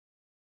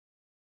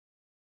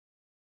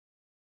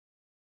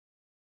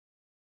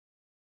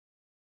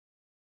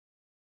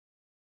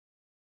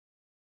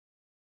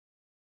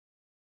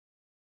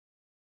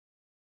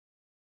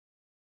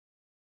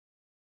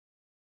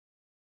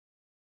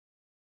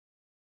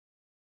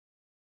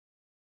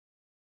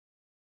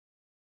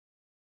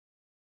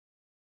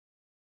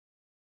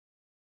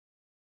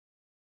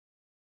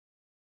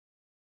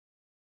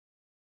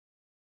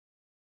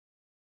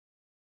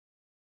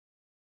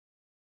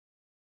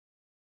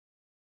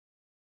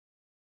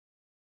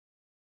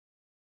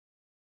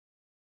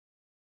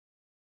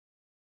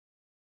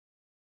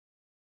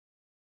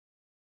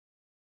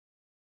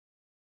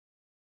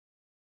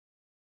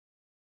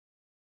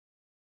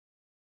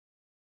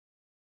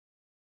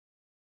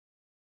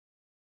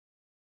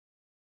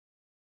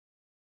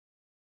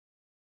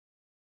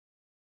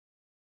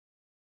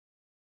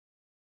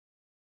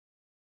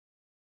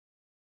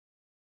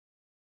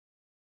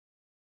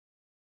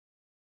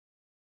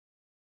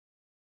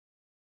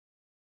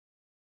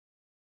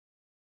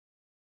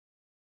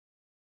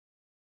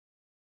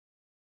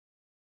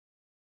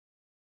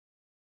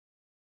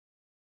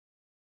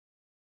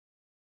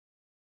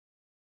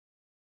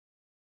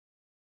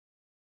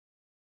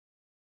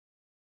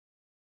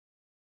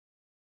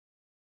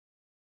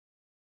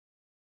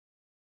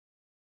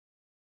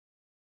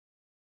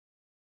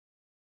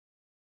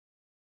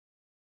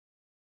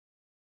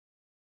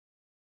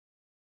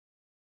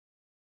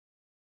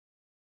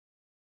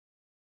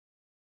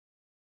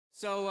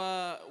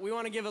So we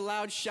want to give a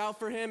loud shout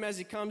for him as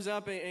he comes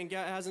up and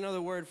has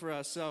another word for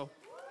us. So.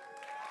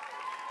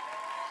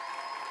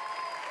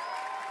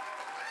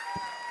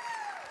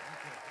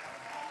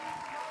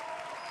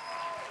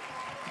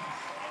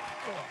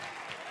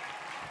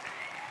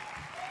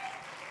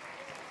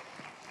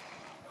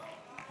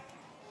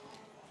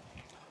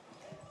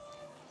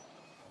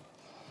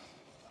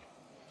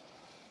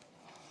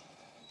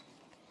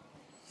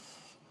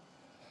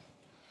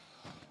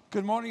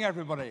 Good morning,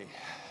 everybody.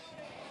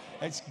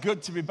 It's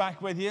good to be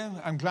back with you.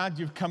 I'm glad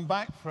you've come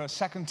back for a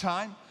second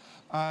time.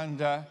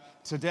 And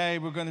today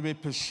we're going to be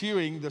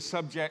pursuing the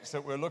subjects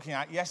that we're looking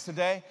at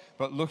yesterday,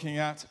 but looking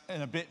at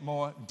in a bit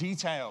more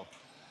detail.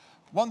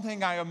 One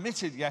thing I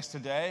omitted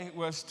yesterday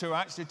was to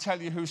actually tell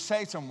you who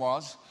Satan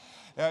was.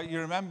 You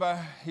remember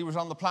he was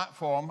on the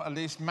platform, at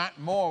least Matt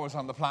Moore was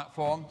on the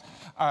platform,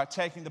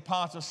 taking the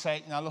part of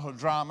Satan, a little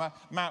drama.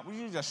 Matt, will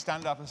you just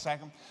stand up a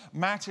second?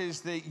 Matt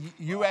is the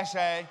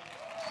USA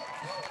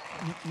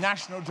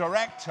National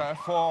Director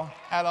for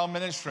Ellel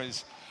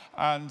Ministries,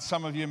 and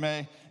some of you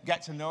may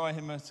get to know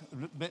him a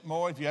bit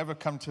more if you ever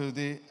come to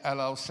the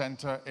Ellel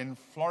Center in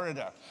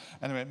Florida.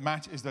 Anyway,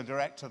 Matt is the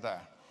director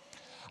there.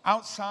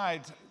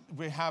 Outside,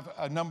 we have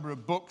a number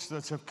of books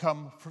that have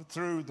come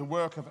through the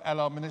work of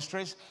Ellel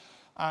Ministries,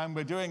 and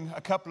we're doing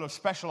a couple of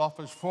special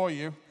offers for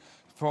you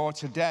for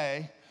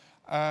today.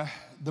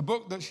 The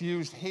book that's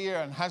used here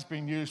and has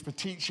been used for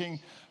teaching,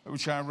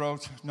 which I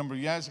wrote a number of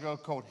years ago,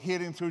 called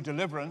Healing Through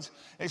Deliverance.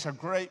 It's a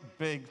great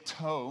big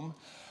tome.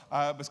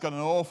 It's got an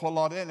awful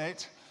lot in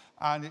it,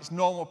 and its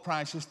normal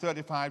price is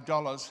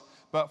 $35.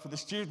 But for the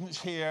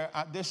students here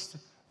at this,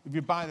 if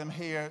you buy them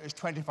here, it's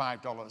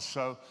 $25.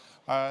 So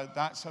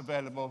that's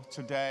available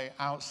today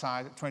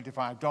outside at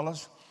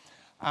 $25.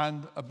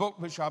 And a book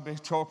which I'll be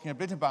talking a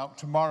bit about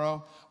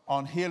tomorrow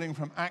on healing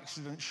from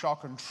accident,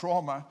 shock, and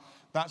trauma.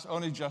 That's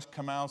only just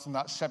come out, and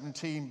that's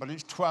 17, but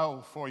it's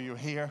 12 for you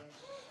here.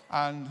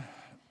 And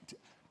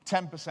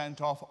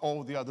 10% off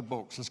all the other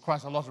books. There's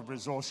quite a lot of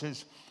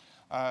resources.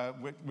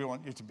 We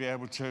want you to be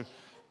able to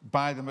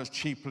buy them as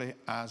cheaply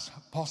as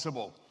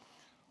possible.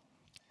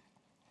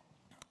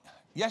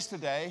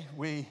 Yesterday,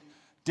 we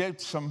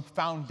did some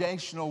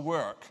foundational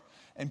work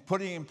in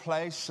putting in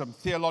place some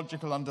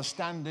theological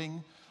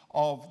understanding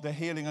of the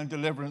healing and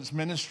deliverance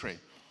ministry.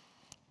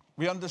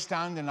 We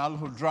understand in our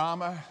little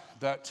drama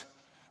that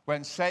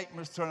when Satan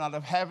was thrown out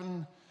of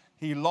heaven,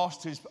 he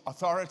lost his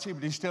authority,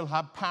 but he still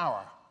had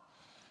power.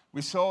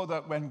 We saw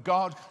that when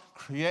God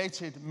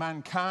created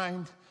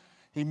mankind,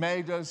 he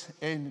made us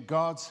in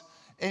God's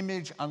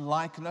image and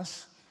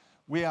likeness.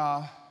 We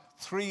are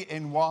three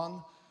in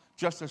one,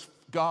 just as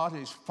God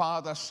is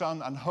Father,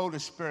 Son, and Holy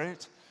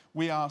Spirit.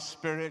 We are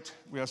spirit,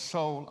 we are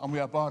soul, and we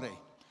are body.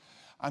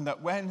 And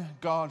that when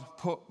God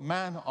put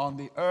man on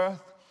the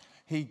earth,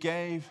 he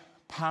gave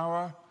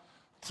power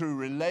through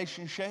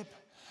relationship,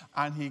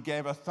 and he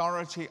gave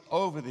authority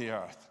over the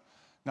earth.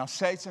 Now,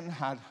 Satan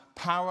had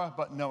power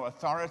but no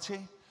authority,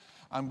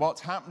 and what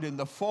happened in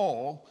the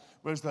fall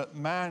was that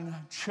man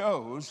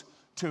chose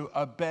to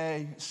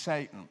obey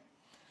Satan.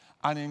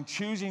 And in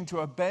choosing to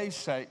obey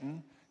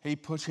Satan, he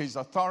put his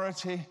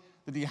authority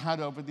that he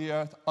had over the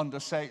earth under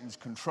Satan's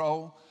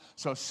control.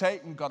 So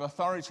Satan got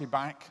authority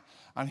back,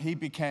 and he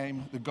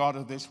became the god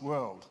of this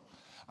world.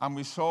 And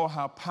we saw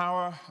how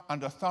power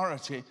and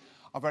authority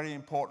are very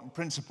important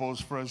principles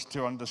for us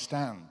to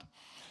understand.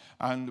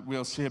 And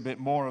we'll see a bit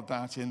more of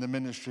that in the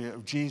ministry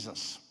of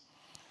Jesus.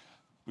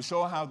 We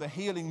saw how the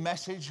healing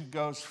message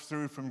goes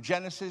through from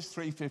Genesis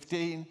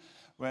 3:15,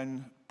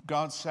 when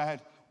God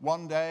said,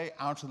 one day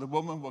out of the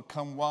woman will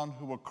come one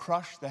who will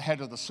crush the head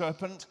of the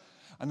serpent.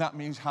 And that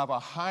means have a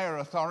higher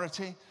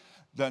authority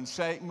than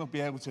Satan, will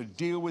be able to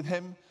deal with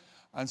him.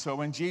 And so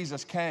when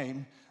Jesus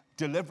came,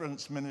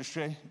 deliverance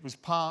ministry was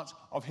part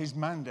of his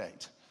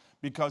mandate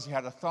because he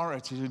had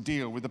authority to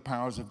deal with the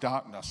powers of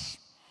darkness.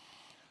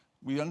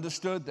 We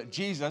understood that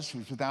Jesus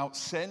was without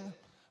sin,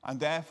 and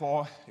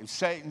therefore, if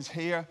Satan's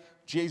here,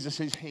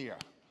 Jesus is here.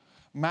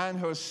 Man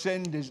who has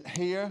sinned is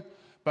here,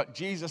 but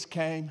Jesus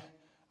came,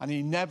 and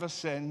he never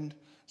sinned,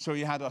 so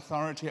he had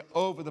authority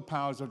over the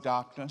powers of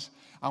darkness.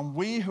 And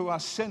we who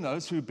are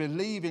sinners, who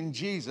believe in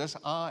Jesus,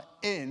 are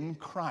in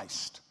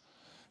Christ.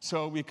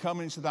 So we come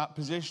into that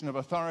position of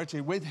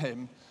authority with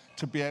him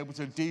to be able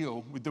to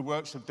deal with the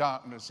works of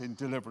darkness in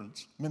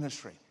deliverance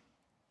ministry.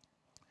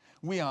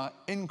 We are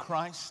in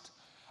Christ,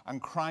 and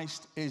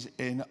Christ is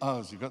in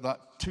us. You've got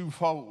that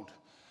twofold,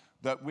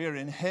 that we're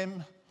in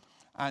him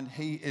and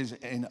he is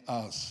in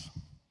us.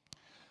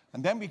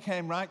 And then we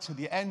came right to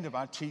the end of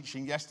our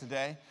teaching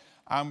yesterday,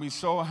 and we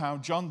saw how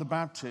John the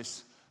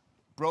Baptist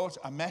brought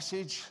a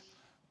message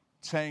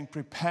saying,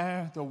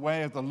 prepare the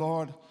way of the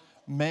Lord,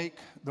 make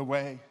the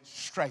way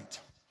straight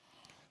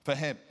for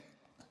him.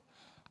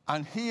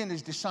 And he and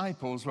his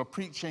disciples were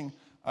preaching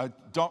a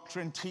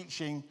doctrine,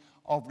 teaching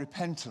of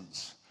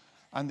repentance.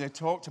 And they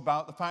talked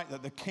about the fact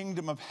that the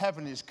kingdom of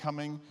heaven is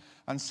coming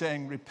and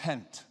saying,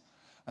 repent.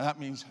 And that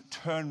means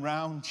turn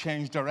round,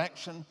 change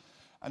direction.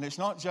 And it's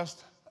not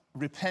just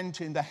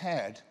repent in the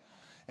head,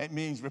 it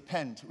means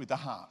repent with the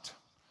heart.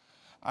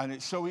 And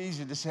it's so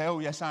easy to say, oh,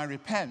 yes, I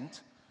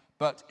repent,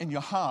 but in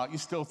your heart, you're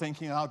still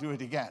thinking, I'll do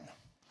it again.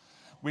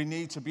 We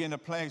need to be in a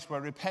place where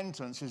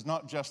repentance is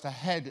not just a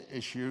head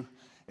issue,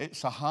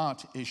 it's a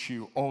heart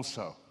issue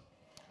also.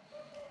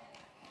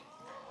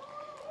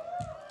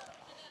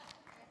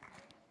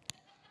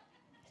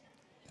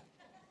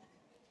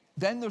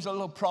 Then there's a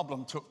little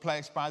problem took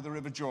place by the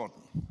River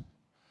Jordan.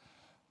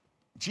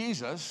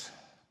 Jesus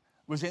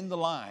was in the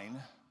line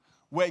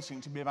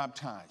waiting to be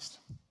baptized.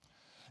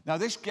 Now,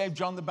 this gave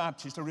John the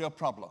Baptist a real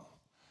problem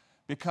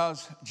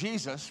because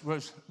Jesus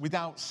was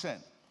without sin.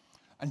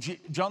 And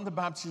John the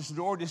Baptist had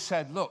already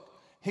said, look,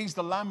 he's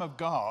the Lamb of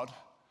God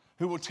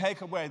who will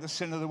take away the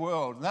sin of the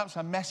world. And that's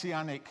a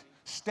messianic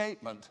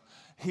statement.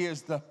 He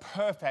is the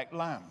perfect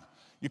Lamb.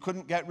 You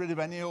couldn't get rid of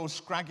any old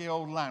scraggy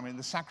old lamb in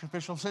the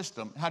sacrificial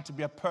system. It had to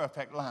be a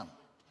perfect lamb.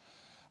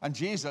 And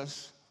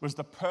Jesus was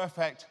the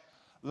perfect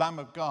Lamb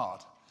of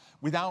God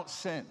without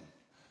sin.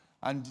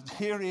 And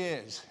here he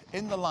is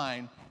in the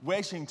line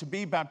waiting to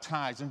be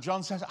baptized. And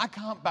John says, I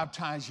can't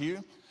baptize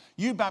you.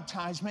 You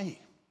baptize me.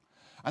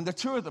 And the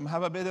two of them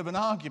have a bit of an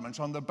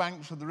argument on the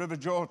banks of the River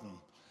Jordan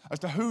as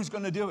to who's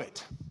going to do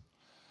it.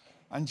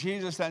 And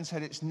Jesus then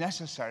said, it's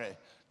necessary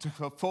to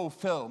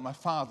fulfill my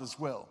Father's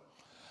will.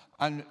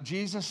 And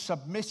Jesus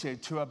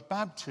submitted to a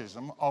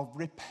baptism of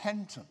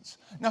repentance.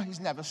 Now, he's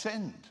never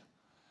sinned.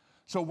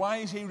 So why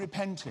is he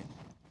repenting?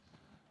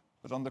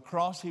 But on the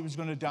cross, he was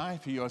going to die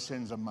for your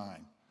sins and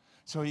mine.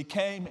 So he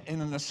came in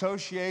an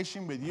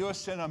association with your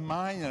sin and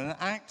mine in an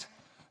act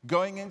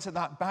going into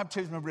that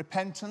baptism of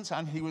repentance,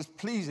 and he was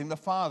pleasing the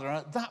Father. And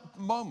at that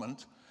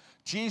moment,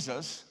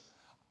 Jesus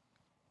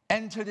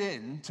entered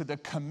into the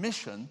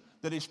commission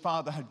that his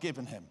Father had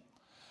given him.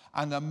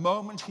 And the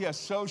moment he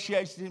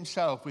associated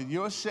himself with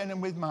your sin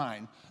and with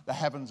mine, the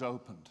heavens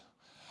opened.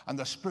 And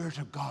the Spirit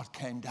of God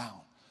came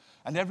down.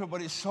 And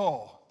everybody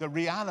saw the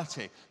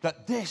reality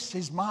that this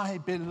is my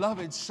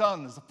beloved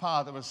Son, as the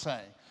Father was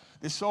saying.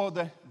 They saw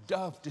the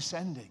dove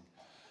descending.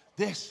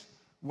 This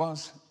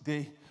was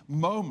the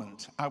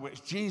moment at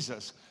which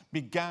Jesus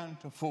began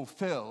to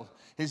fulfill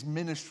his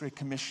ministry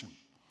commission.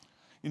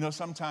 You know,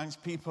 sometimes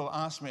people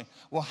ask me,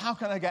 well, how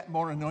can I get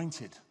more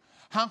anointed?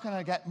 How can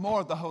I get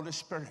more of the Holy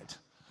Spirit?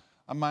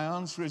 And my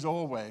answer is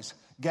always,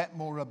 get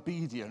more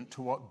obedient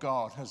to what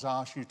God has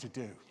asked you to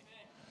do.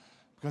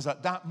 Because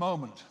at that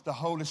moment, the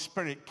Holy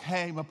Spirit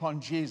came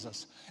upon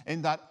Jesus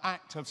in that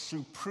act of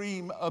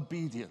supreme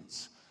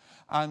obedience.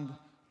 And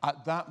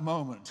at that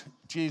moment,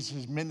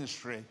 Jesus'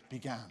 ministry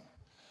began.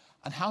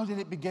 And how did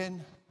it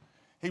begin?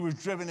 He was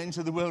driven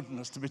into the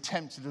wilderness to be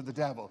tempted of the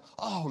devil.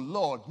 Oh,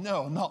 Lord,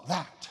 no, not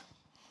that.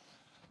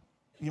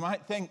 You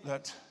might think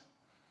that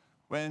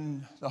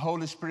when the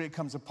Holy Spirit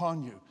comes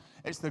upon you,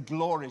 it's the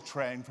glory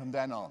train from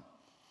then on.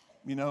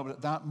 You know, but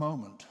at that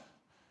moment,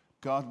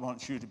 God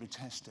wants you to be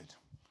tested.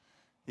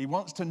 He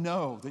wants to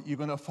know that you're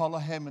going to follow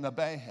him and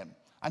obey him.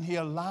 And he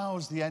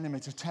allows the enemy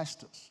to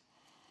test us.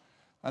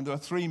 And there are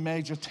three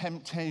major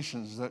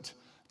temptations that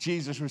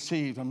Jesus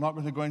received. I'm not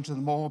going to go into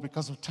them all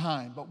because of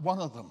time, but one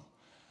of them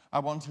I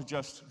want to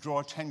just draw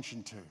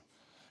attention to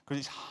because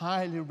it's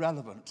highly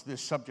relevant to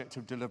this subject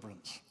of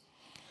deliverance.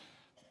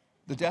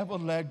 The devil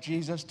led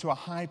Jesus to a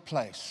high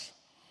place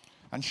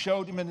and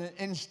showed him in an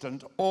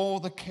instant all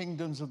the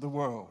kingdoms of the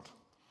world.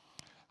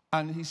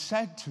 And he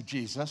said to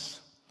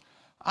Jesus,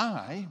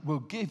 I will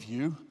give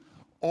you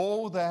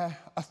all their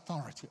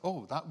authority.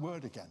 Oh, that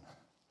word again.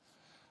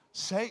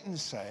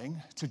 Satan's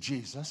saying to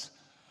Jesus,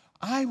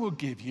 I will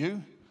give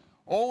you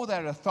all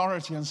their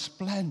authority and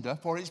splendor,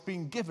 for it's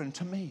been given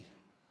to me.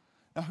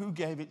 Now, who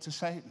gave it to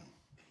Satan?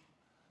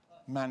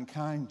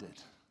 Mankind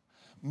did.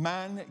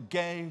 Man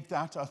gave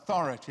that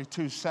authority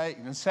to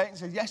Satan. And Satan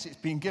said, yes, it's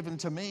been given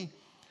to me.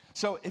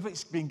 So if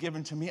it's been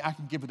given to me, I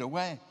can give it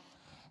away.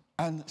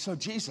 And so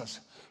Jesus,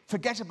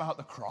 forget about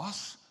the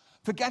cross.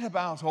 Forget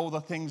about all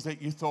the things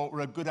that you thought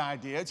were a good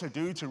idea to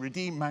do to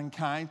redeem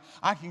mankind.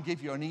 I can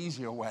give you an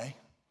easier way.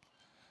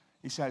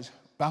 He says,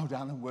 bow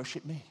down and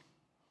worship me.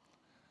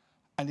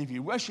 And if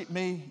you worship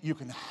me, you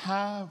can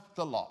have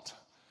the lot.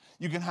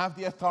 You can have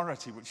the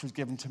authority which was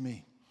given to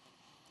me.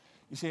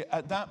 You see,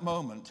 at that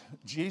moment,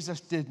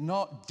 Jesus did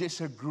not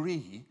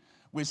disagree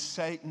with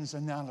Satan's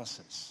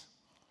analysis.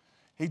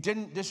 He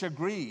didn't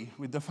disagree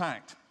with the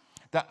fact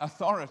that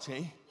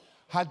authority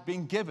had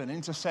been given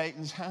into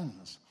Satan's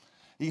hands.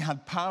 He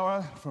had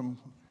power from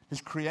his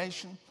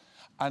creation,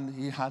 and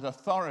he had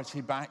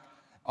authority back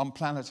on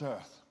planet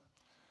Earth.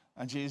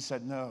 And Jesus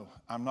said, no,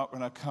 I'm not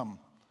going to come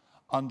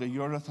under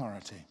your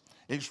authority.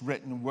 It's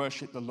written,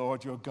 worship the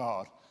Lord your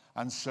God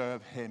and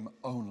serve him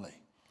only.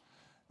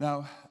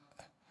 Now,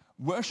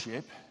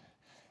 worship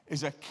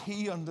is a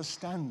key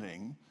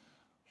understanding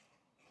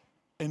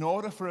in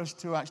order for us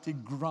to actually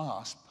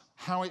grasp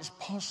how it's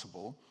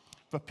possible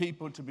for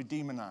people to be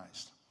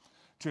demonized,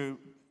 to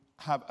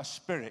have a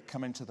spirit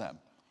come into them.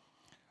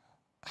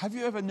 Have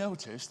you ever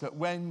noticed that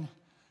when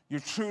you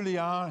truly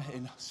are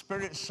in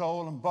spirit,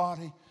 soul, and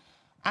body,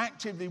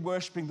 actively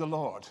worshiping the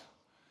Lord,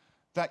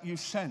 that you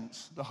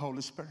sense the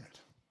Holy Spirit?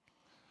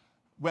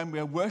 When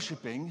we're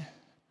worshiping,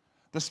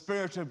 The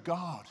Spirit of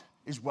God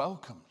is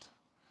welcomed.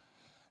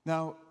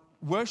 Now,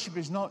 worship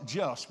is not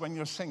just when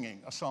you're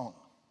singing a song.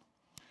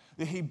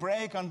 The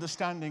Hebraic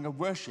understanding of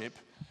worship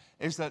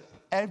is that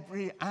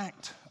every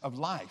act of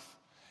life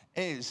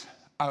is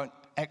an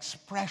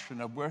expression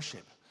of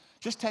worship.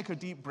 Just take a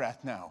deep breath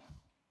now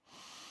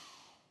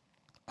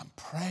and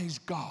praise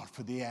God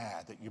for the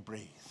air that you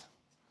breathe.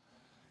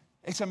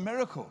 It's a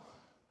miracle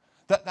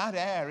that that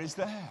air is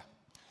there.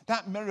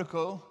 That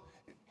miracle,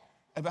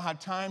 if I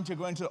had time to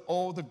go into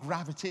all the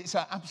gravity, it's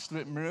an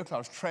absolute miracle. I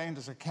was trained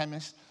as a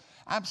chemist.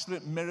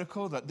 Absolute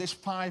miracle that this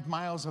 5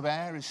 miles of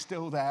air is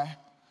still there,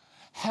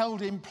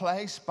 held in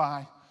place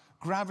by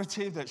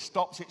gravity that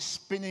stops it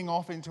spinning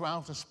off into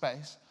outer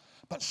space,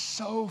 but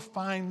so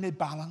finely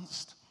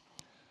balanced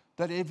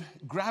that if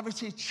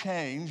gravity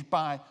changed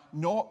by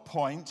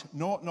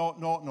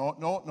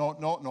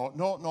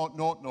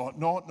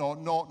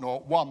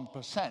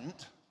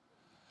 0.0000000000000000001%,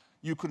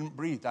 you couldn't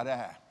breathe that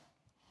air.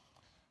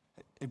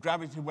 If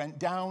gravity went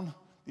down,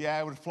 the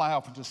air would fly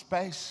off into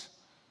space.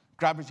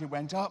 Gravity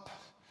went up,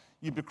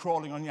 you'd be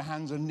crawling on your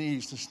hands and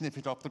knees to sniff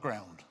it off the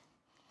ground.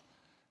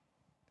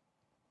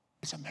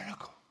 It's a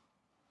miracle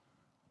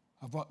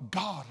of what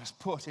God has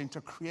put into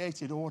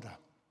created order.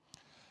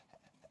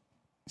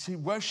 See,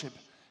 worship,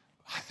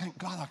 I thank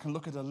God I can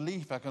look at a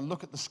leaf, I can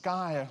look at the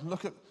sky, I can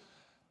look at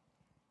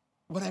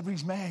whatever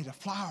he's made, a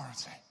flower, and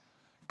say,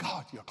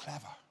 God, you're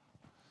clever.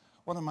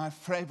 One of my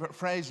favorite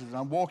phrases when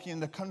I'm walking in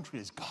the country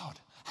is, God,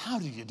 how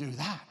do you do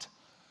that?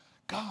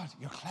 God,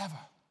 you're clever.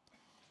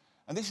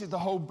 And this is the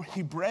whole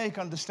Hebraic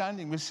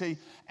understanding. We see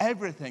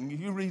everything. If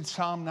you read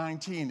Psalm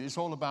 19, it's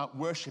all about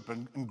worship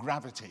and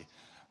gravity.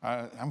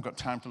 I haven't got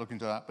time to look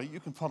into that, but you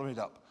can follow it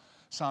up.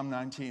 Psalm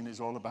 19 is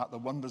all about the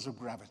wonders of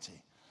gravity.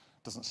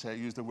 It doesn't say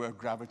use the word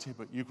gravity,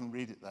 but you can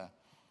read it there.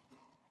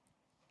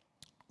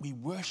 We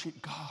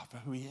worship God for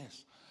who he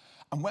is.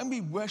 And when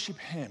we worship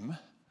him,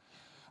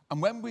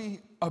 and when we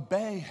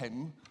obey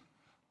him,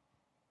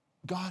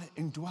 God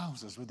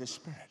indwells us with his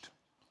Spirit.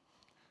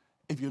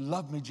 If you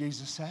love me,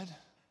 Jesus said,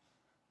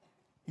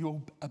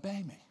 you'll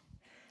obey me.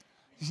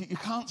 You see, you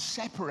can't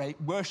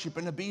separate worship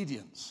and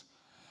obedience.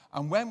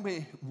 And when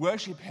we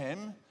worship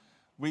him,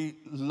 we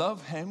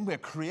love him, we're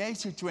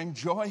created to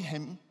enjoy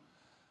him,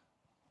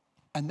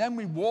 and then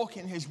we walk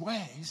in his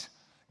ways,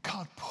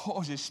 God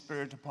pours his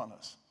Spirit upon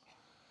us.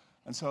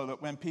 And so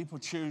that when people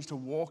choose to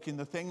walk in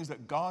the things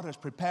that God has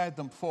prepared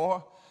them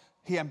for,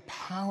 he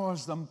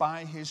empowers them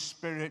by his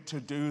Spirit to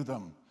do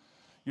them.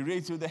 You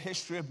read through the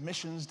history of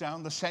missions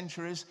down the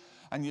centuries,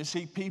 and you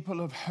see people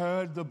have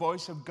heard the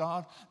voice of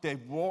God.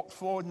 They've walked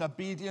forward in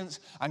obedience,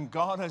 and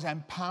God has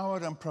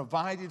empowered and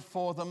provided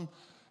for them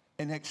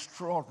in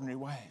extraordinary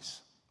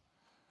ways.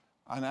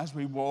 And as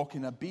we walk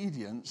in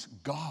obedience,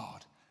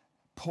 God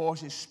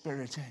pours his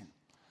Spirit in.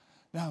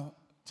 Now,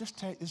 just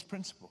take this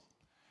principle.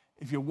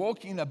 If you're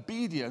walking in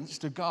obedience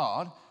to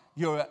God,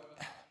 you're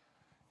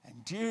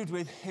endued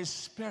with his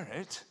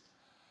Spirit.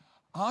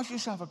 Ask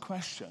yourself a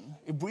question.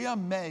 If we are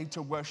made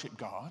to worship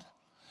God,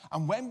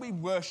 and when we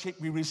worship,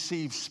 we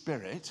receive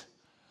Spirit,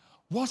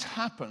 what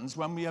happens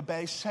when we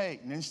obey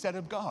Satan instead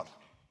of God?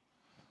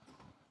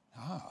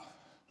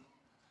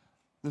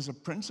 There's a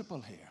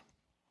principle here.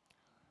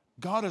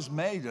 God has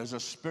made us a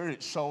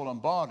spirit, soul,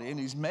 and body, and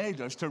he's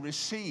made us to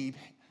receive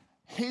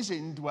his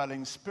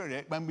indwelling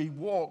Spirit. When we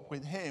walk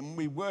with him,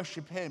 we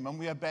worship him, and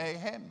we obey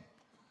him.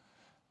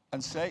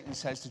 And Satan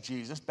says to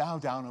Jesus, bow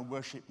down and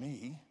worship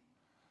me,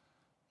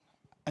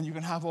 and you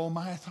can have all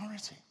my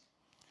authority.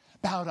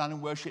 Bow down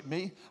and worship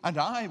me, and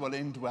I will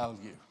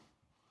indwell you.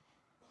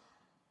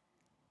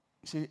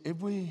 See, if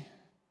we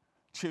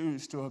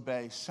choose to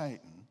obey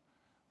Satan,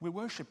 we're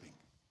worshiping.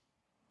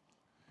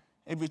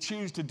 If we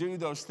choose to do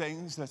those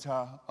things that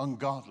are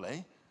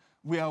ungodly,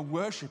 we are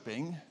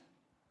worshiping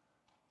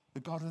the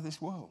God of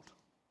this world.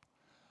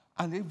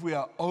 And if we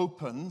are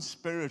open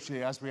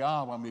spiritually as we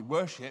are when we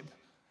worship,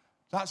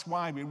 that's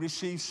why we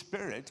receive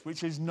Spirit,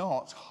 which is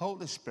not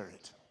Holy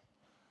Spirit.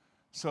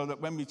 So that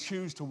when we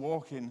choose to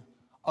walk in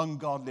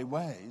ungodly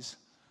ways,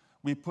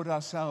 we put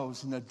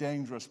ourselves in a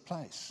dangerous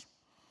place.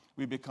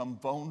 We become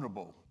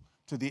vulnerable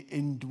to the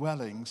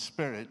indwelling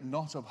Spirit,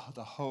 not of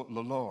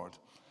the Lord,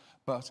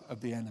 but of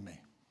the enemy.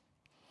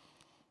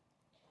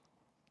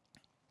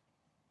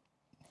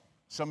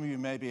 Some of you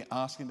may be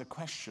asking the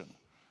question,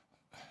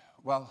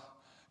 well,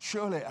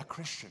 surely a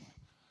Christian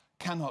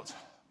cannot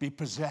be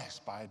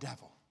possessed by a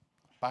devil,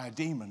 by a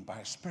demon, by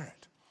a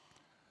spirit.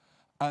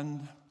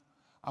 And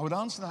I would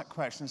answer that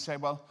question and say,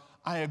 well,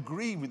 I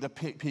agree with the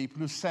people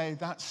who say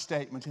that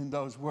statement in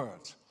those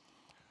words.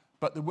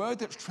 But the word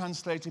that's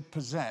translated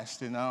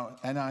possessed in our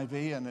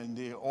NIV and in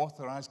the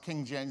Authorized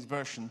King James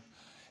Version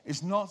it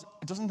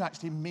doesn't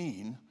actually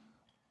mean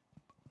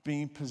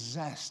being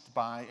possessed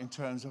by in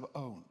terms of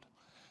owned.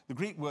 The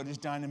Greek word is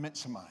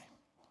dynamitsomai,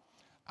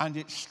 and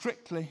it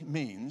strictly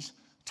means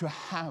to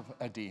have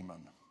a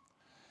demon.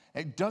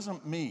 It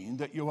doesn't mean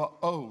that you are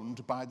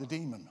owned by the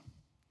demon.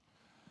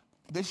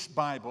 This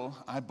Bible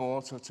I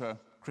bought at a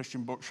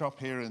Christian bookshop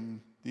here in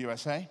the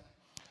USA,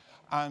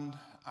 and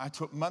I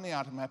took money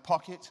out of my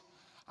pocket,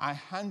 I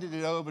handed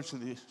it over to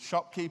the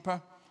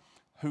shopkeeper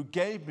who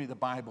gave me the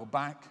Bible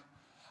back,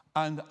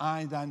 and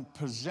I then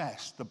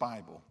possessed the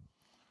Bible.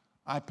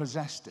 I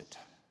possessed it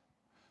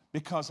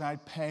because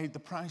I'd paid the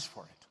price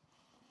for it.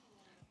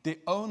 The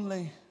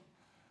only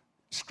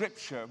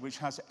scripture which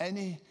has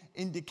any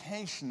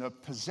indication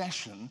of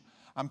possession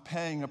and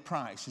paying a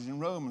price is in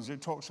Romans.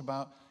 It talks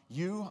about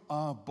you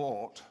are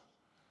bought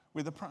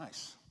with a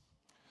price.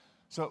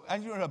 So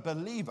as you're a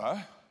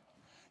believer,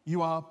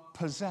 you are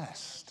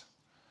possessed.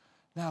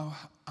 Now,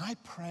 I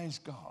praise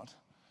God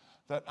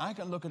that I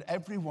can look at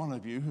every one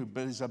of you who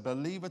is a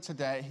believer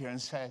today here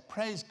and say,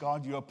 praise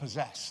God, you're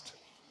possessed.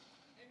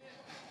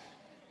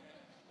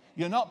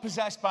 You're not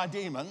possessed by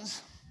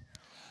demons.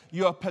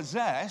 You're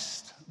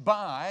possessed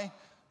by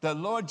the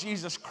Lord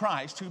Jesus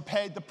Christ who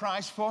paid the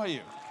price for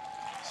you.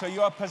 So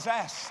you're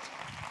possessed.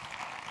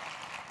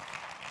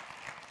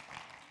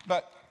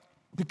 But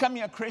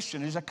becoming a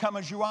Christian is a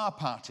come-as-you-are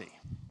party.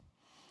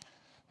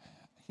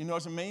 You know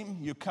what I mean?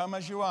 You come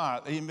as you are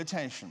at the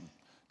invitation.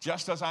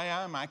 Just as I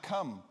am, I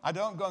come. I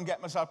don't go and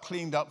get myself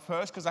cleaned up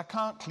first because I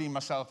can't clean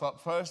myself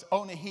up first.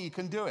 Only He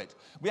can do it.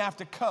 We have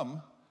to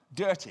come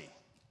dirty.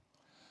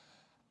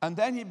 And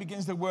then He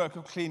begins the work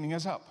of cleaning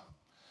us up.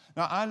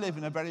 Now, I live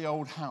in a very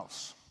old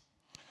house.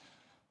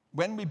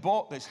 When we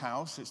bought this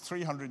house, it's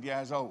 300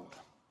 years old.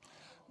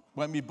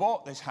 When we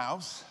bought this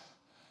house,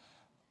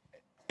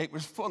 it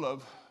was full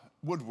of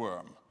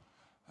woodworm.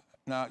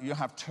 Now, you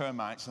have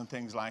termites and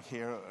things like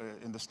here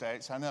in the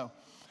States, I know.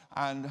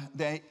 And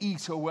they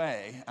eat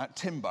away at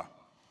timber.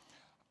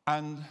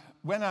 And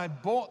when I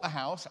bought the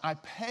house, I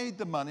paid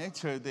the money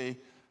to the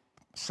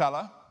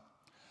seller,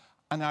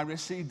 and I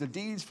received the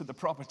deeds for the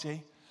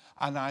property,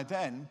 and I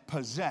then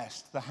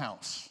possessed the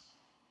house.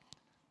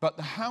 But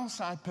the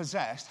house I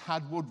possessed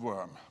had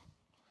woodworm.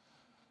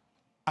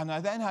 And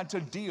I then had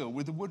to deal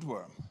with the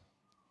woodworm.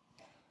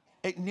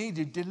 It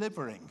needed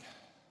delivering.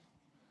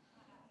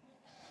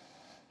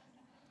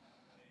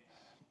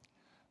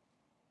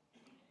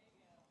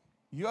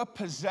 You're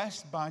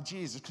possessed by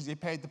Jesus because He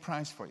paid the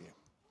price for you.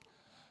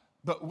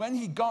 But when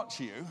He got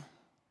you,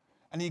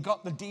 and He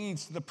got the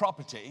deeds to the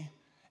property,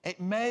 it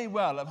may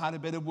well have had a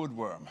bit of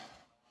woodworm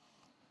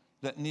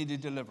that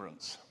needed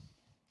deliverance.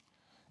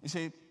 You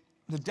see,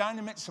 the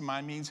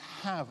dynamixomai means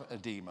have a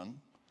demon.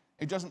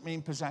 It doesn't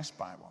mean possessed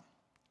by one.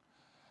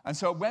 And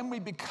so when we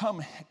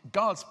become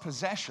God's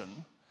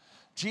possession,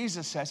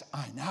 Jesus says,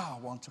 I now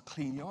want to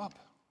clean you up.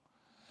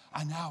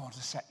 I now want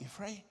to set you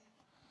free.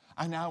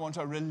 I now want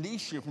to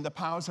release you from the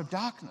powers of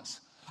darkness.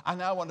 I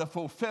now want to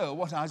fulfill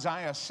what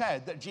Isaiah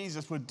said that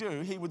Jesus would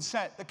do. He would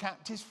set the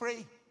captives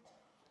free.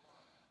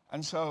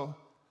 And so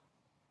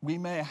we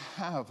may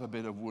have a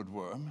bit of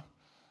woodworm,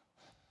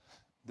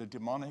 the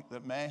demonic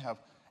that may have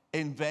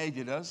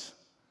invaded us,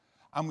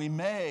 and we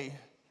may,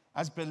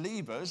 as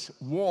believers,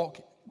 walk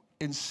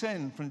in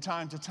sin from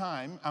time to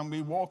time, and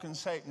we walk in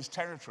Satan's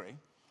territory,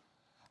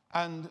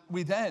 and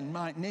we then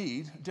might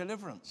need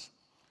deliverance.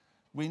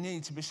 We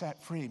need to be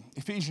set free.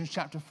 Ephesians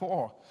chapter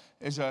 4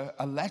 is a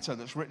letter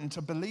that's written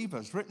to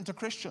believers, written to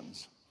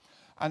Christians.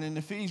 And in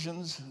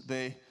Ephesians,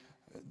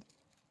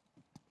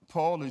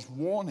 Paul is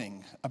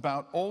warning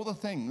about all the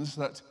things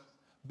that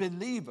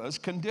believers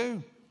can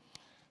do.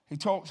 He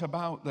talks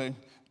about the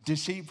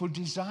deceitful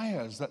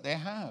desires that they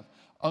have,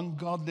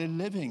 ungodly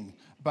living,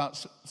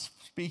 about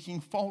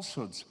speaking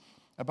falsehoods,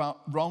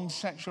 about wrong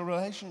sexual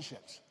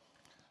relationships.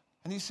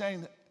 And he's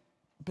saying that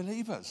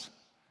believers,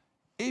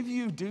 if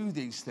you do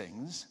these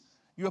things,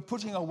 you're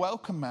putting a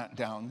welcome mat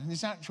down, in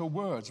his actual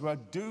words, where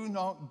do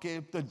not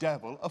give the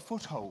devil a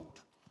foothold.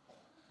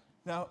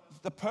 Now,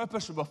 the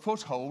purpose of a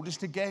foothold is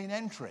to gain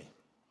entry.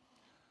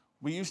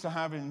 We used to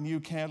have in the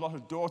UK a lot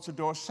of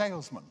door-to-door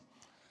salesmen,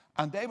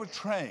 and they were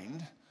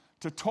trained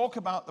to talk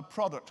about the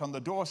product on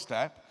the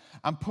doorstep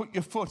and put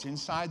your foot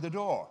inside the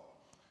door.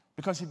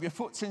 Because if your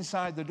foot's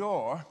inside the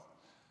door,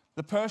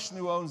 the person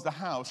who owns the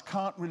house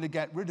can't really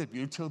get rid of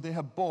you till they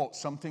have bought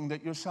something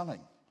that you're selling.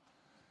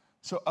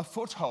 So a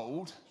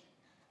foothold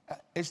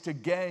is to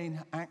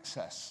gain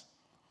access.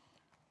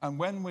 And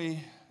when we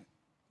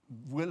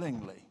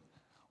willingly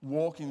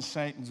walk in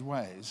Satan's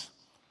ways,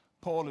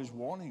 Paul is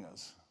warning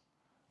us,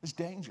 there's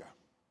danger.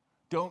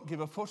 Don't give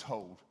a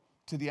foothold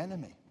to the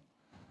enemy.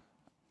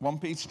 1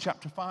 Peter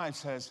chapter 5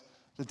 says,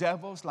 the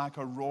devil's like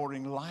a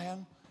roaring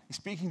lion. He's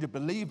speaking to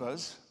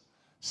believers,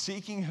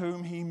 seeking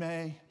whom he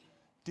may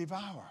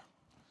devour.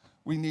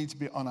 We need to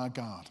be on our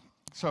guard.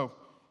 So,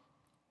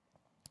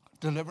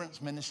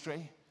 Deliverance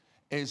ministry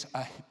is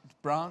a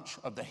branch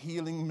of the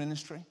healing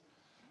ministry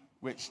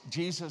which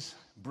Jesus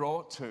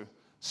brought to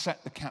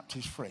set the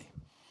captives free.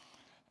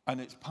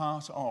 And it's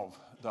part of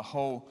the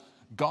whole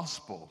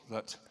gospel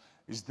that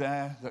is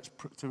there that's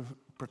to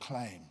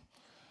proclaim.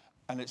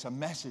 And it's a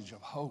message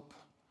of hope,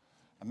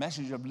 a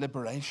message of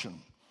liberation,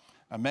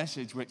 a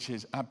message which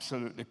is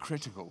absolutely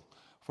critical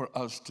for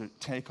us to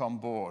take on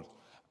board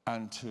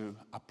and to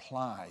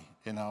apply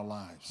in our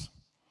lives.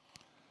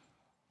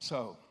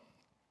 So,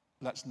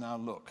 let's now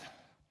look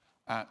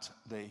at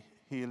the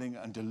healing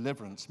and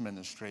deliverance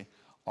ministry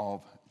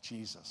of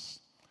Jesus.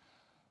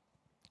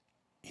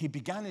 he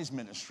began his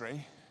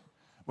ministry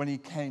when he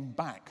came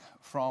back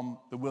from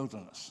the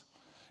wilderness.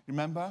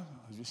 Remember,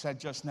 as we said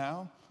just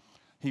now,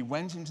 he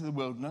went into the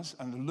wilderness,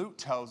 and Luke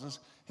tells us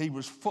he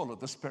was full of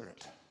the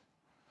Spirit.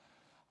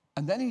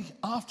 And then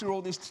after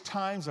all these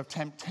times of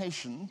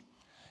temptation,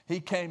 he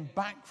came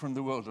back from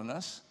the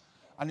wilderness,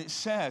 and it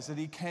says that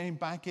he came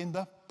back in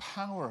the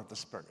power of the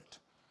Spirit.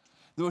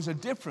 There was a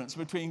difference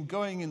between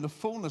going in the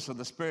fullness of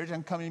the Spirit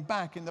and coming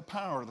back in the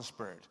power of the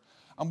Spirit.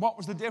 And what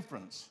was the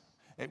difference?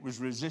 It was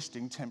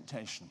resisting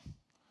temptation.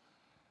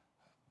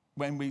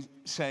 When we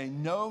say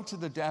no to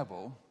the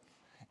devil,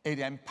 it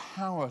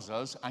empowers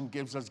us and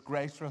gives us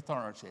greater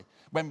authority.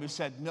 When we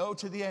said no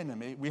to the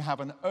enemy, we have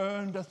an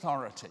earned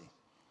authority,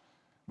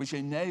 which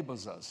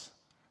enables us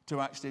to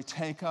actually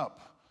take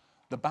up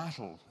the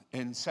battle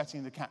in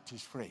setting the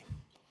captives free.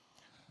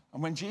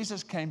 And when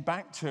Jesus came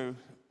back to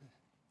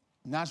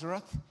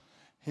Nazareth,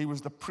 he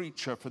was the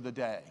preacher for the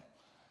day.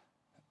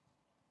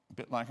 A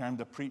bit like I'm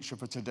the preacher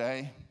for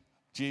today.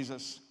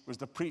 Jesus was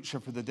the preacher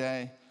for the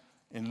day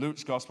in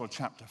Luke's Gospel,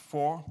 chapter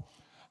 4.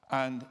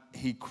 And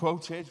he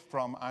quoted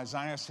from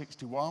Isaiah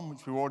 61,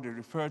 which we already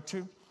referred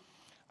to.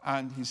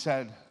 And he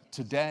said,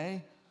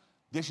 today,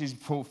 this is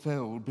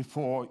fulfilled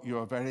before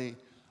your very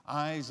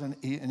eyes and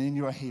in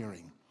your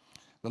hearing.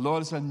 The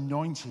Lord has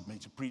anointed me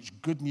to preach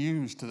good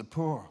news to the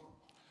poor,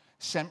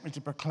 sent me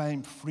to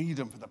proclaim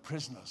freedom for the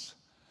prisoners,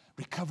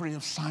 recovery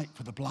of sight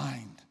for the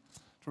blind,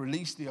 to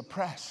release the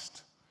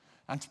oppressed,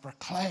 and to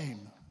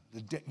proclaim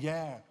the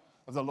year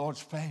of the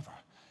Lord's favor.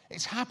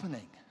 It's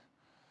happening.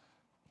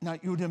 Now,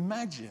 you would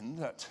imagine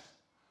that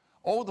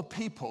all the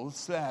people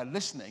there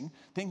listening,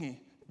 thinking,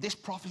 this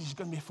prophecy is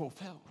going to be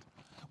fulfilled.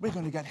 We're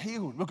going to get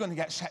healed. We're going to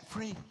get set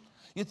free.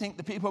 You think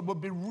the people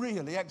would be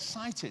really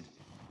excited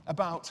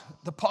about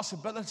the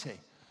possibility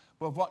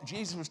of what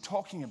Jesus was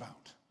talking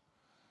about.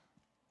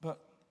 But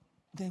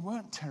they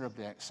weren't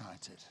terribly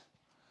excited.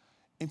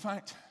 In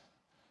fact,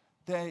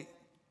 they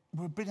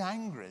were a bit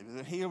angry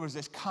that here was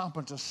this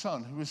carpenter's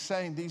son who was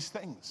saying these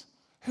things.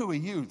 Who are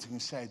you to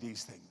say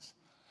these things?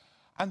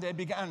 And they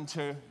began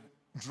to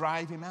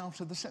drive him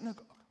out of the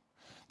synagogue.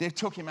 They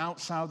took him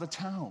outside the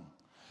town.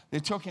 They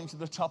took him to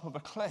the top of a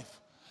cliff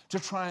to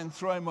try and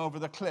throw him over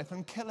the cliff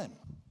and kill him.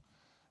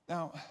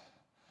 Now,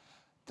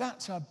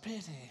 that's a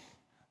bit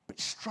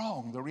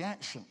strong, the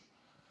reaction.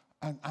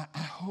 And I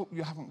hope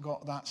you haven't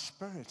got that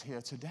spirit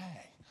here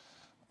today,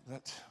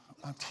 that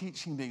I'm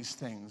teaching these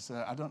things.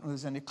 I don't know if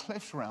there's any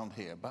cliffs around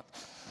here, but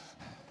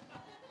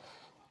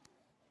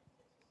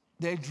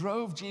they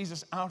drove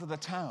Jesus out of the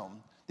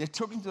town. They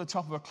took him to the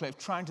top of a cliff,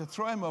 trying to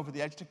throw him over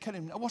the edge to kill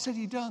him. Now, what had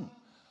he done?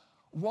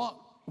 What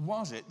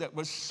was it that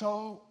was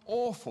so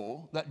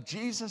awful that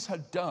Jesus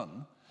had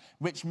done,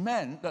 which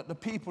meant that the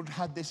people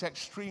had this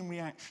extreme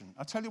reaction?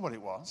 I'll tell you what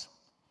it was.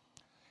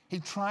 He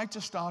tried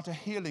to start a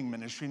healing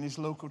ministry in his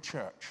local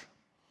church.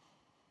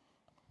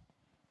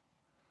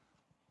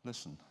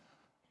 Listen,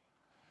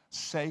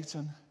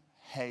 Satan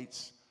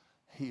hates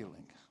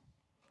healing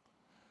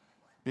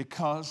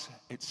because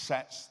it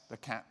sets the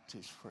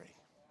captives free.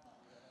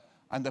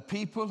 And the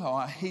people who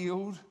are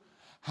healed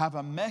have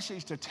a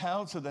message to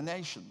tell to the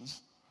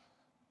nations.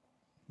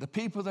 The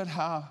people that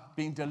are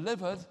being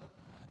delivered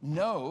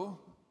know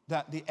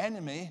that the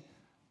enemy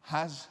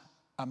has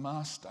a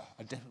master,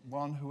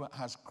 one who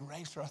has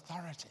greater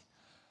authority.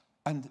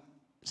 And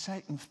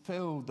Satan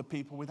filled the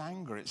people with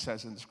anger, it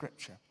says in the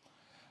scripture.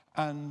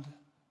 And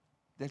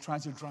they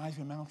tried to drive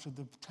him out of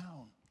the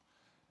town.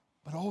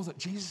 But all that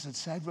Jesus had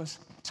said was,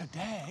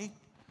 today,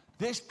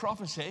 this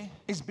prophecy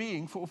is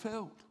being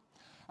fulfilled.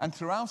 And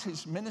throughout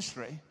his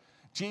ministry,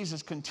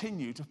 Jesus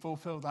continued to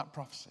fulfill that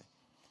prophecy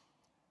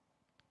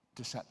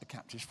to set the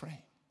captives free.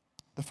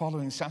 The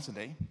following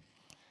Saturday,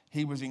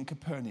 he was in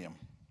Capernaum.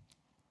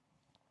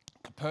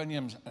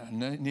 Capernaum's a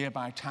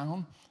nearby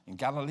town in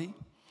Galilee.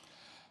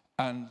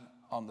 And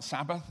on the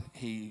Sabbath,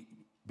 he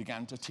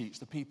began to teach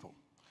the people.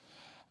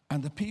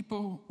 And the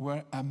people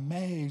were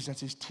amazed at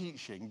his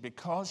teaching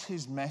because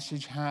his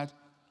message had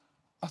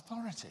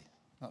authority.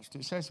 That's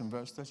what it says in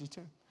verse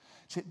 32.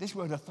 See, this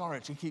word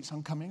authority keeps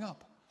on coming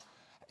up.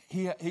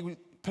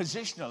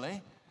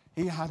 Positionally,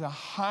 he had a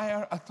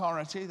higher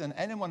authority than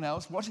anyone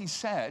else. What he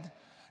said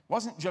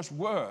wasn't just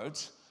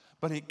words,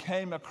 but it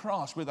came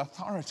across with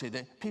authority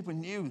that people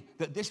knew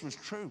that this was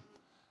true.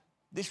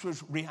 This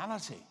was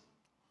reality.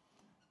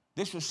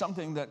 This was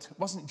something that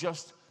wasn't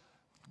just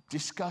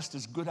discussed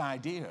as good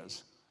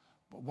ideas,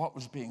 but what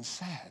was being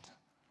said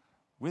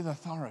with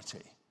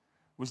authority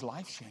was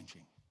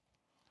life-changing.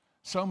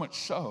 So much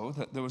so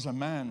that there was a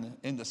man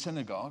in the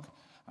synagogue,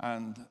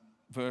 and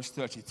verse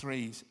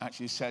 33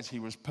 actually says he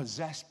was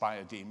possessed by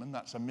a demon.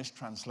 That's a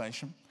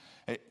mistranslation.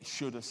 It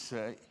should have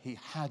said he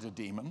had a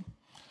demon.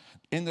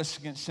 In the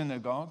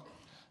synagogue,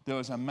 there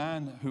was a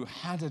man who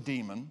had a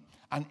demon,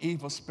 an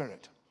evil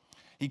spirit.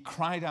 He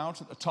cried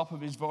out at the top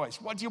of his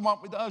voice, "What do you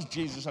want with us,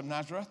 Jesus of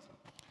Nazareth?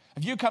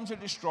 Have you come to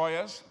destroy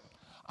us?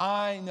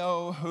 I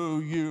know who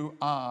you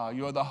are.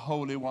 You're the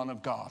Holy One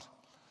of God."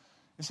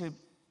 You see,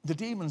 the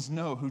demons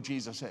know who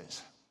Jesus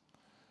is.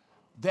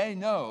 they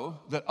know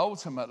that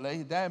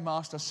ultimately their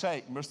master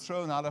Satan was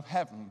thrown out of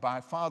heaven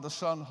by Father,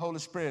 Son, Holy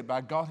Spirit,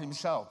 by God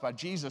himself, by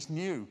Jesus,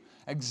 knew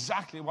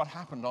exactly what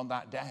happened on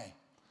that day.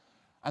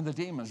 And the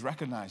demons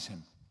recognize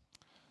him.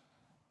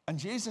 And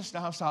Jesus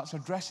now starts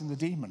addressing the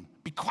demon.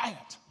 Be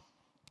quiet,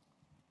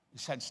 he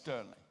said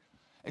sternly.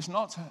 It's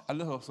not a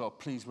little thought,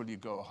 please will you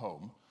go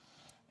home.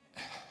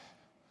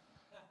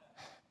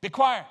 Be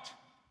quiet.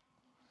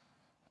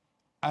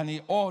 And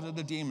he ordered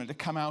the demon to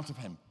come out of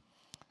him.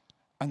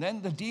 And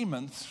then the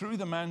demon threw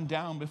the man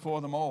down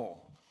before them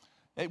all.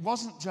 It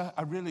wasn't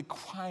a really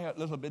quiet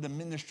little bit of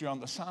ministry on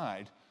the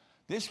side.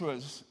 This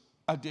was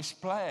a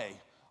display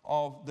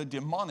of the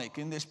demonic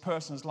in this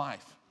person's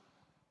life.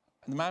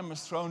 And the man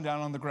was thrown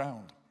down on the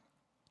ground.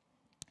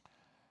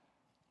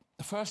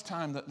 The first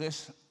time that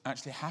this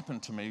actually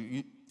happened to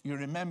me, you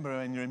remember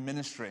when you're in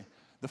ministry,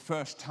 the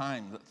first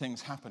time that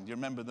things happened. You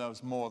remember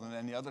those more than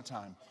any other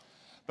time.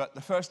 But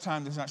the first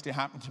time this actually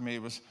happened to me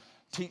was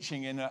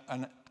teaching in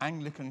an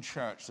Anglican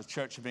church, the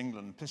Church of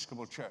England,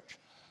 Episcopal Church.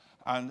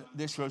 And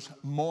this was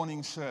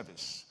morning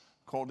service,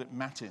 called it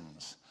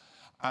Matins.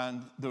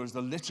 And there was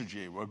the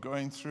liturgy. We're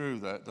going through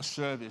the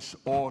service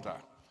order.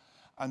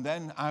 And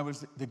then I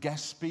was the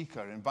guest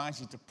speaker,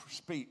 invited to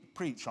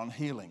preach on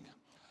healing.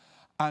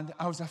 And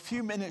I was a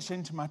few minutes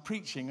into my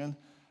preaching, and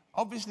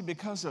obviously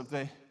because of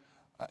the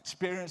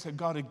experience that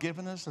God had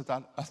given us, of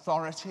that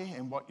authority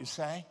in what you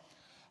say,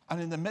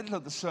 and in the middle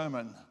of the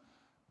sermon,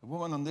 the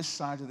woman on this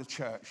side of the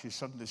church, she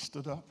suddenly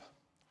stood up.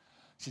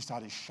 She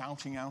started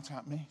shouting out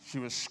at me. She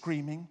was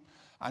screaming.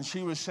 And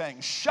she was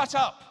saying, shut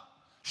up!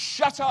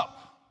 Shut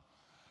up!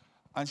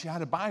 And she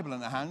had a Bible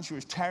in her hand. She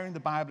was tearing the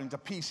Bible into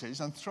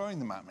pieces and throwing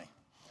them at me.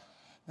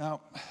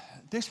 Now,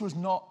 this was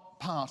not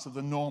part of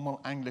the normal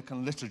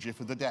Anglican liturgy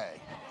for the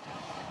day.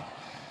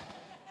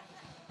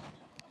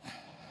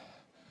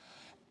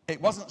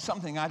 It wasn't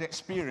something I'd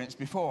experienced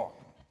before.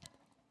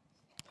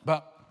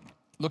 But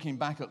looking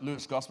back at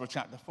Luke's Gospel,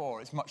 chapter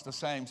 4, it's much the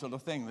same sort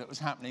of thing that was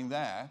happening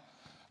there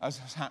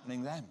as was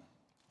happening then.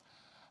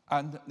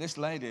 And this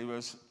lady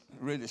was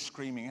really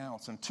screaming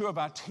out. And two of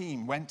our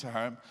team went to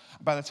her.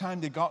 By the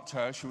time they got to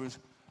her, she was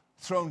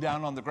thrown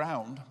down on the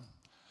ground.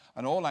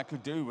 And all I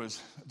could do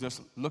was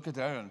just look at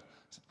her and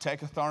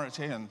take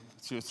authority. And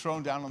she was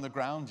thrown down on the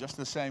ground just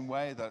the same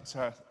way that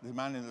the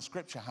man in the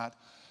scripture had.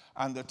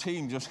 And the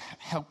team just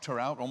helped her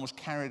out, almost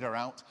carried her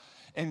out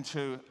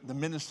into the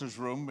minister's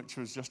room, which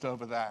was just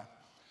over there.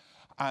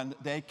 And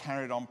they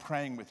carried on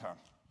praying with her.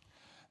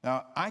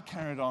 Now, I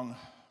carried on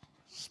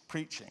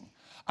preaching,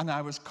 and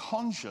I was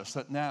conscious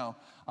that now,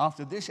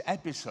 after this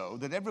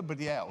episode, that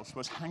everybody else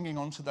was hanging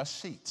onto their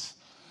seats.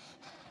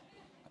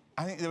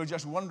 I think they were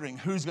just wondering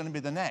who's going to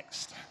be the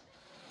next.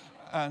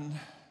 And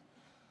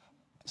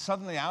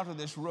suddenly, out of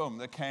this room,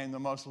 there came the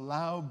most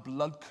loud,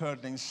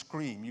 blood-curdling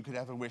scream you could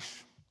ever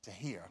wish to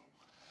hear.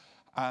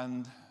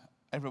 And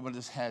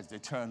everybody's heads, they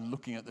turned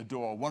looking at the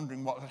door,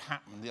 wondering what had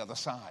happened on the other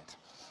side.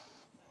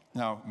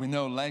 Now, we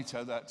know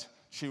later that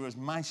she was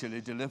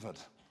mightily delivered.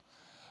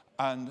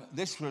 And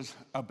this was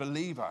a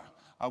believer,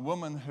 a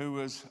woman who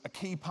was a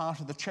key part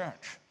of the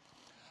church.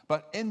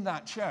 But in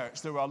that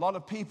church, there were a lot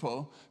of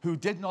people who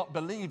did not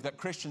believe that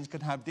Christians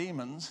could have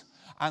demons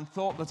and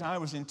thought that I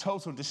was in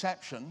total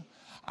deception.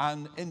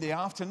 And in the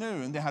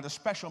afternoon, they had a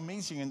special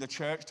meeting in the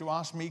church to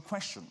ask me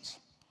questions.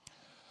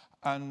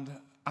 And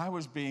I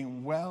was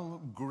being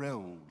well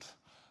grilled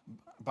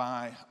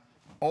by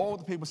all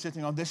the people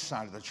sitting on this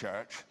side of the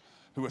church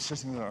who were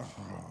sitting there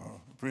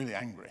really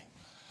angry.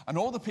 And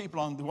all the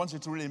people who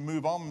wanted to really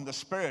move on in the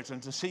spirit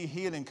and to see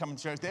healing come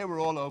to church, they were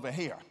all over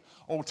here,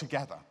 all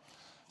together.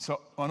 So,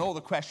 and all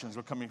the questions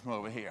were coming from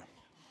over here.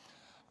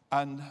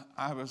 And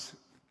I was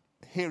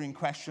hearing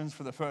questions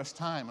for the first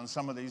time on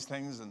some of these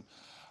things and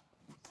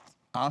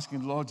asking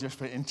the Lord just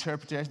for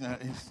interpretation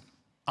and his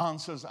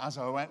answers as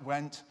I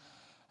went.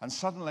 And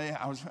suddenly,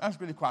 I was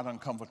really quite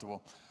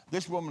uncomfortable.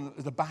 This woman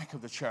at the back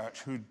of the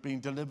church who'd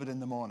been delivered in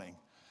the morning,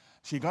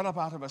 she got up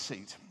out of her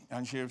seat,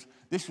 and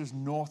this was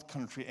North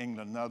Country,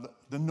 England. Now,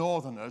 the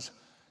Northerners,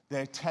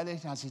 they tell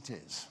it as it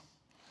is.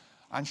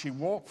 And she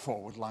walked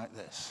forward like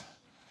this.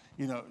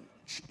 You know,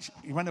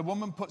 when a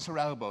woman puts her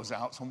elbows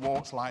out and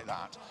walks like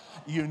that,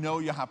 you know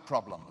you have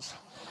problems.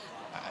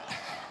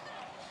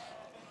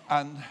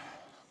 And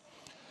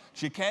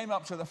she came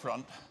up to the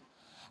front,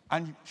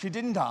 and she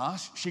didn't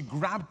ask. She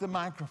grabbed the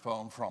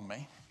microphone from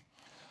me,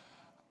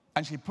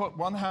 and she put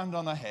one hand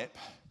on her hip.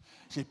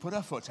 She put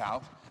her foot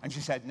out, and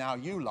she said, now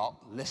you lot,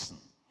 listen.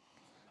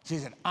 She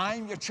said,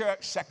 I'm your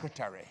church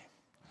secretary.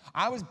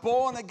 I was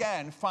born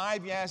again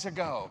 5 years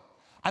ago,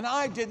 and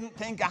I didn't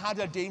think I had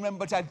a demon,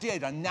 but I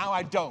did, and now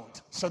I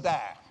don't. So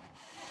there.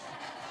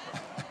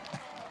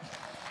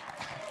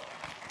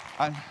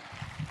 And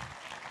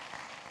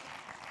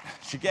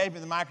she gave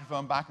me the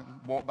microphone back and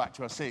walked back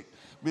to her seat.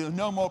 There were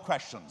no more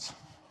questions.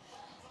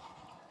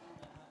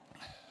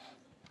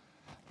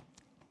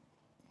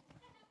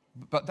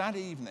 But that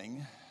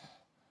evening,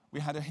 we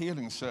had a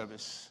healing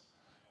service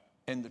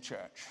in the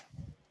church.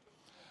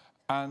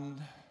 And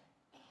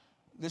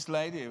this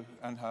lady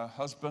and her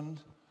husband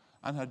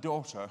and her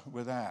daughter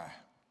were there.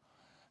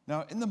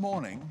 Now, in the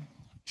morning,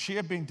 she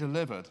had been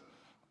delivered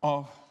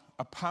of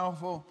a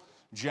powerful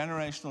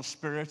generational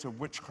spirit of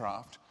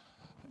witchcraft,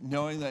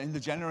 knowing that in the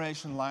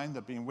generation line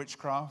there'd been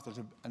witchcraft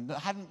that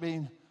hadn't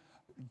been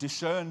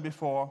discerned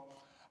before,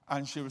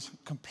 and she was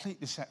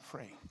completely set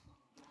free.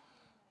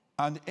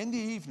 And in the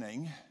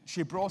evening,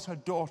 she brought her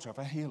daughter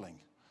for healing.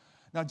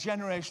 Now,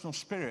 generational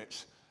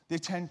spirits, they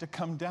tend to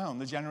come down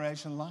the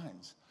generation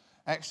lines.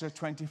 Exodus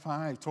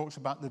 25 talks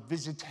about the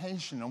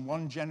visitation of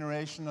one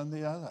generation and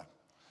the other.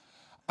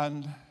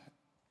 And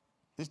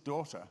this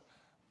daughter,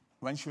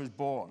 when she was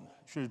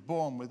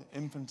born with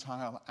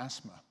infantile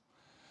asthma.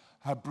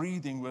 Her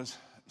breathing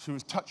she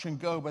was touch and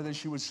go whether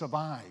she would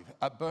survive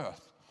at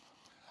birth.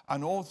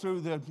 And all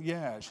through the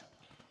years,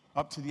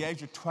 up to the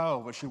age of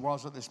 12, where she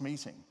was at this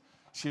meeting,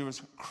 she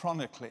was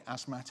chronically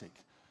asthmatic,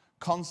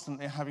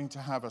 constantly having to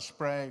have a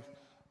spray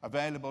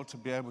available to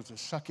be able to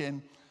suck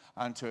in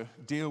and to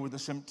deal with the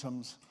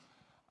symptoms.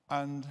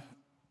 And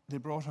they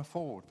brought her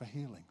forward for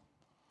healing.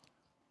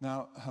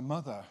 Now, her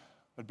mother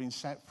had been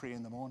set free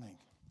in the morning.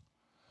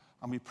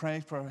 And we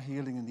prayed for her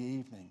healing in the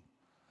evening.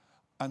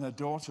 And her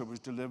daughter was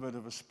delivered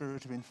of a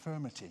spirit of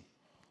infirmity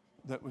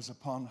that was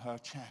upon her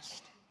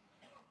chest.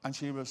 And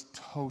she was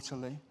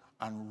totally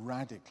and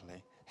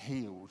radically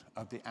healed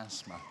of the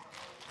asthma.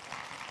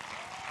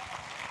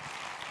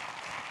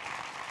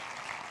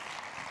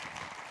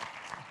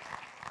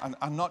 And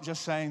I'm not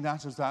just saying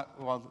that as that,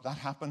 well, that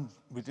happened,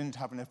 we didn't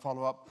have any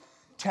follow-up.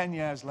 10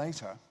 years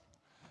later,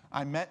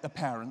 I met the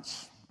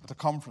parents at a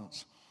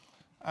conference.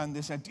 And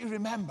they said, "Do you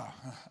remember?"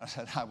 I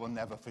said, "I will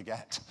never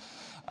forget."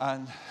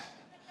 And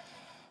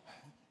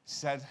she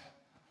said,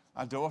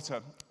 our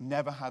daughter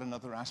never had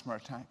another asthma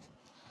attack.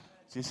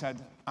 She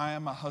said, "I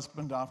and my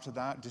husband after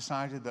that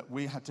decided that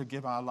we had to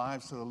give our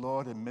lives to the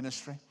Lord in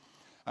ministry.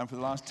 And for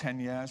the last 10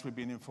 years, we've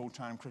been in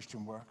full-time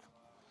Christian work."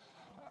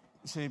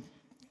 See,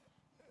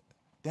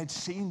 they'd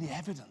seen the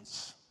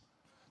evidence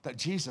that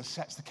Jesus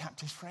sets the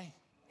captives free.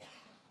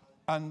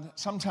 And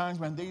sometimes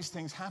when these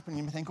things happen,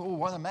 you may think, "Oh,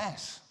 what a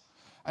mess."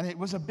 And it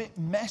was a bit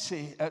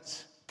messy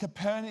at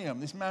Capernaum.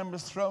 This man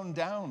was thrown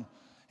down.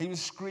 He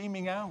was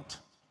screaming out.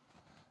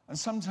 And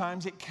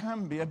sometimes it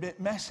can be a bit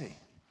messy,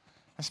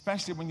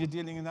 especially when you're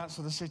dealing in that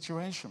sort of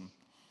situation.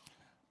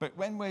 But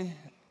when we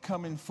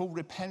come in full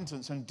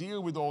repentance and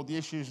deal with all the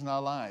issues in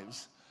our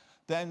lives,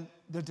 then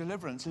the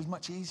deliverance is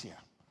much easier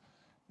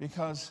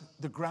because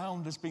the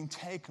ground has been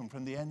taken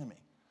from the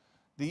enemy.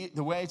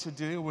 The way to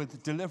deal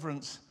with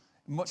deliverance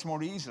much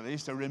more easily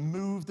is to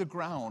remove the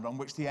ground on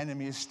which the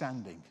enemy is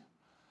standing.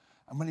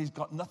 And when he's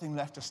got nothing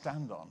left to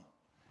stand on,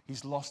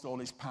 he's lost all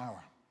his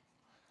power.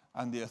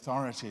 And the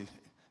authority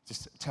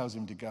just tells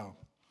him to go.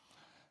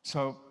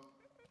 So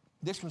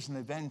this was an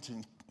event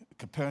in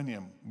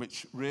Capernaum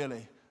which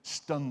really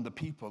stunned the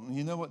people. And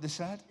you know what they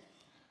said?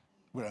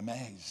 "We're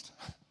amazed."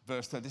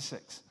 Verse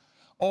 36.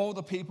 All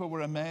the people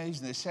were amazed,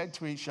 and they said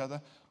to each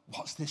other,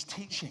 "What's this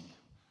teaching?"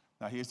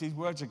 Now here's these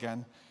words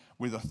again.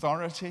 "With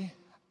authority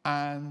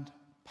and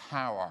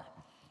power.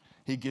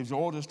 He gives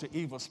orders to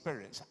evil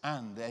spirits,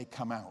 and they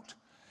come out."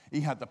 He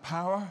had the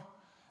power,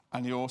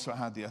 and he also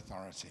had the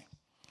authority.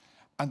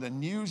 And the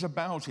news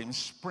about him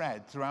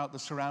spread throughout the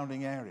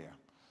surrounding area.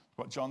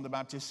 What John the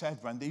Baptist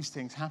said, when these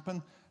things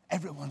happen,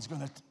 everyone's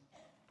going to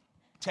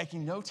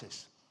taking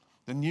notice.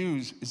 The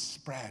news is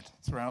spread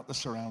throughout the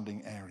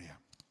surrounding area.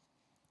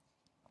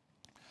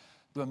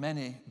 There were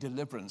many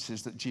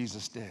deliverances that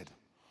Jesus did.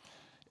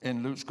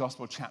 In Luke's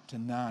Gospel, chapter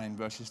 9,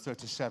 verses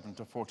 37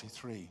 to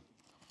 43,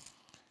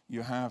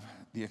 you have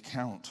the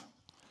account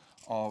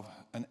of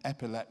an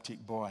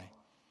epileptic boy.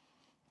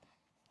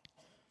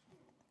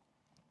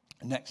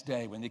 The next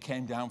day, when they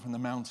came down from the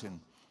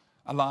mountain,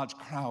 a large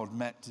crowd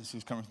met as he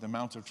was coming from the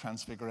Mount of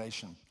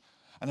Transfiguration.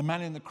 And a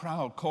man in the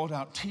crowd called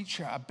out,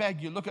 "Teacher, I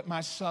beg you, look at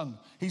my son.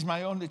 He's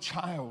my only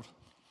child.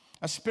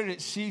 A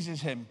spirit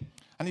seizes him,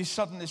 and he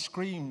suddenly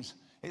screams.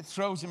 It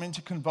throws him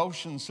into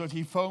convulsions so that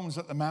he foams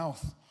at the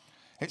mouth.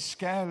 It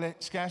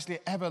scarcely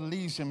ever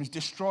leaves him. It's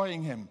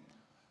destroying him.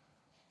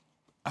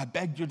 I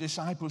begged your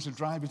disciples to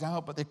drive it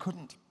out, but they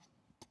couldn't."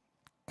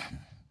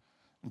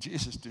 And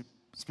Jesus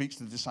speaks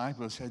to the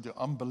disciples, said, "You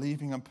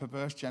unbelieving and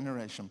perverse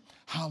generation,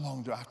 how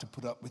long do I have to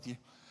put up with you?"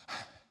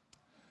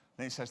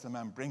 Then he says to the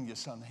man, "Bring your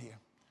son here."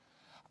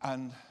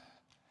 And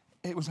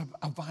it was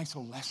a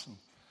vital lesson.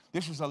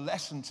 This was a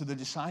lesson to the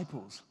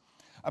disciples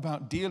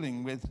about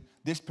dealing with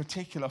this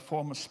particular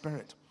form of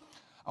spirit.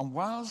 And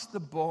whilst the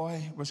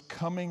boy was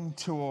coming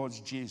towards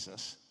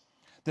Jesus,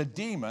 the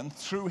demon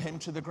threw him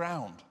to the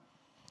ground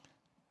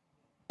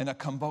in a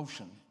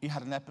convulsion. He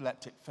had an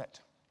epileptic fit.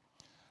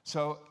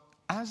 So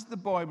as the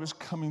boy was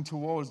coming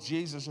towards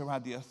Jesus, who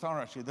had the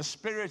authority, the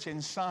spirit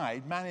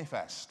inside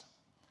manifest.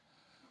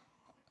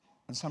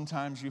 And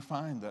sometimes you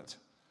find that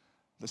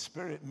the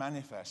spirit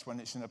manifests when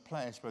it's in a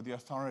place where the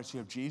authority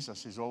of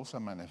Jesus is also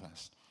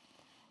manifest.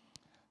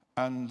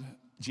 And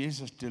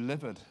Jesus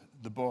delivered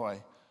the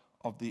boy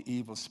of the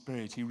evil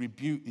spirit. He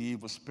rebuked the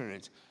evil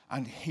spirit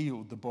and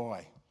healed the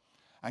boy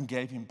and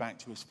gave him back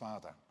to his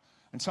father.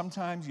 And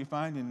sometimes you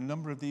find in a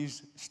number of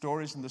these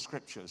stories in the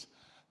scriptures,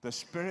 the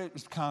spirit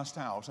was cast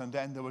out and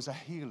then there was a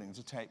healing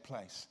to take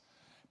place.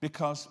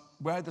 Because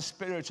where the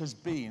spirit has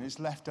been, it's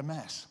left a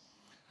mess.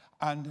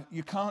 And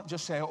you can't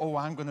just say, oh,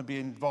 I'm going to be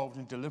involved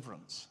in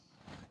deliverance.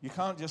 You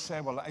can't just say,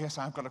 well, yes,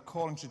 I've got a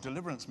calling to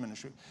deliverance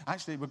ministry.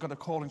 Actually, we've got a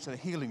calling to the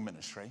healing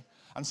ministry.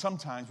 And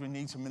sometimes we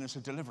need to minister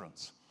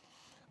deliverance.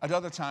 At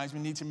other times, we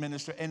need to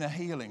minister inner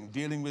healing,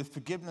 dealing with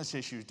forgiveness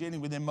issues,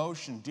 dealing with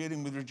emotion,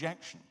 dealing with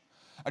rejection.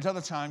 At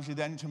other times, you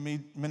then to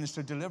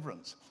minister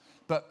deliverance.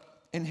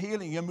 But in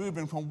healing, you're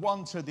moving from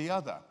one to the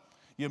other.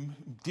 You're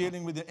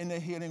dealing with the inner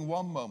healing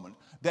one moment,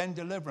 then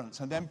deliverance,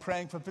 and then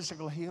praying for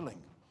physical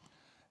healing.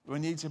 We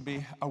need to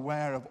be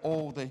aware of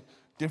all the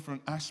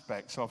different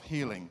aspects of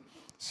healing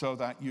so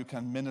that you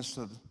can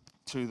minister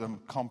to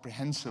them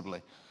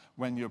comprehensively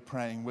when you're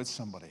praying with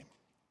somebody.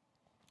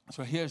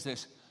 So here's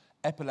this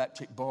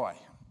epileptic boy.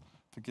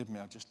 Forgive me,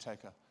 I'll just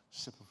take a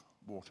sip of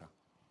water.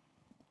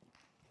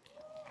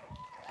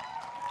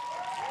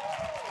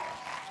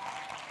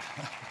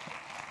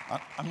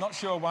 I'm not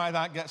sure why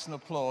that gets an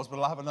applause, but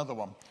I'll have another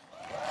one.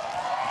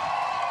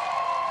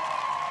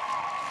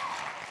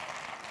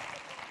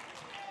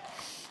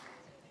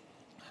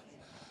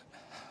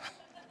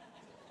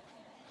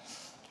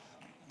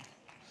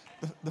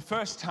 The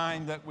first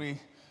time that we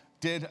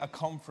did a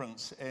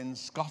conference in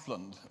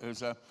Scotland, it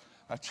was a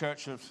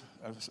Church of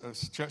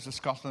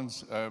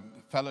Scotland's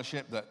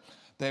fellowship that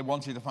they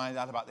wanted to find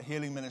out about the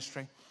healing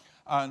ministry.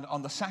 And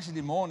on the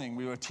Saturday morning,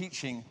 we were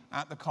teaching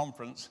at the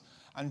conference.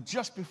 And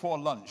just before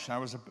lunch, I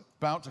was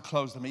about to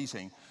close the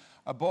meeting.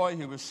 A boy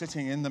who was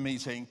sitting in the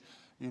meeting,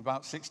 he was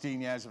about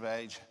 16 years of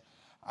age,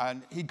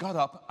 and he got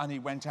up and he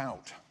went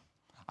out.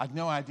 I had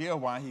no idea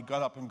why he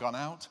got up and gone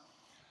out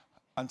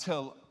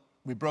until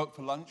we broke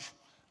for lunch.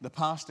 The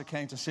pastor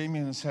came to see me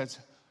and said,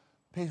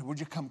 Peter, would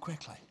you come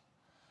quickly?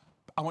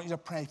 I want you to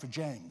pray for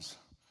James.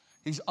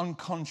 He's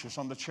unconscious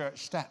on the church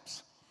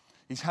steps.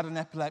 He's had an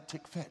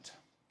epileptic fit.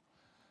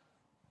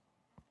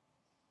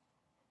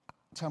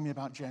 Tell me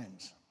about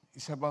James. He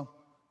said, well,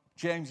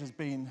 James has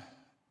been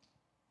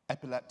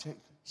epileptic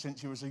since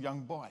he was a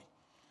young boy.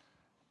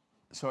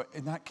 So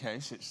in that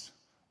case, it's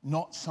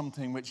not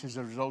something which is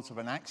a result of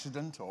an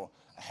accident or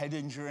a head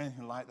injury or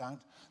anything like that.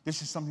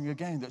 This is something,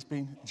 again, that's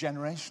been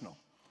generational.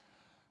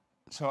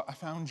 So I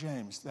found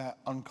James there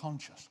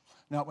unconscious.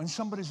 Now, when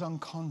somebody's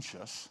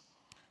unconscious,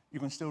 you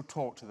can still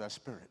talk to their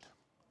spirit.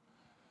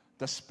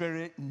 The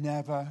spirit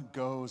never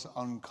goes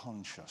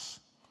unconscious.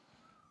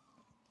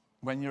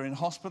 When you're in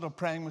hospital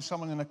praying with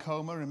someone in a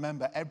coma,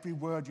 remember, every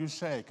word you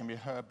say can be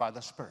heard by the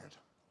Spirit.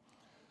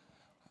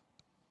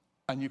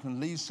 And you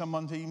can lead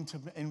someone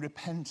in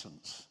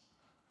repentance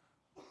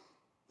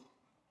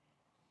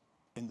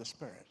in the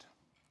Spirit.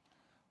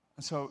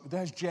 And so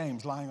there's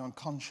James lying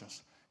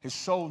unconscious. His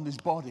soul and his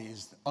body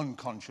is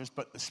unconscious,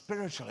 but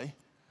spiritually,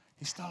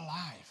 he's still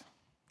alive.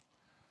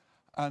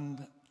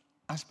 And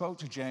I spoke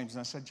to James and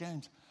I said,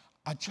 James,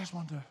 I just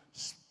want to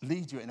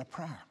lead you in a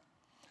prayer.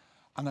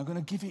 And I'm going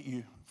to give it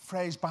you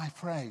phrase by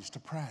phrase to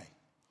pray.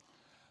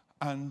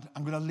 And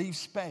I'm going to leave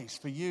space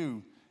for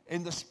you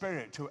in the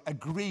Spirit to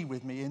agree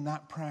with me in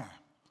that prayer.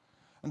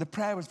 And the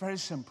prayer was very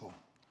simple.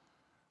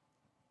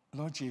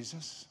 Lord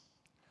Jesus,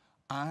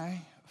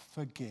 I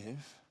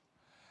forgive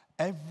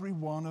every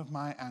one of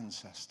my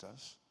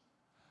ancestors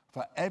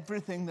for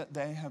everything that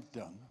they have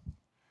done,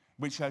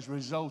 which has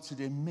resulted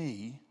in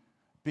me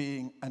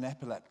being an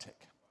epileptic.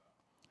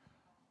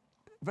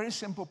 Very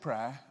simple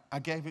prayer. I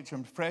gave it to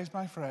him phrase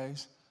by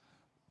phrase,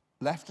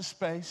 left a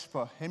space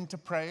for him to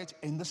pray it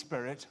in the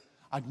Spirit.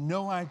 I had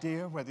no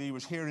idea whether he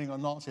was hearing or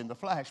not in the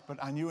flesh, but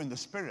I knew in the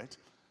Spirit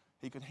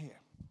he could hear.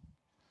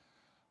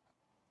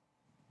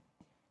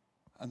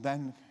 And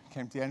then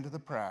came to the end of the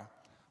prayer,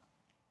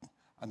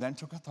 and then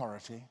took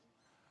authority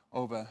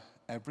over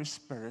every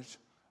spirit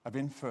of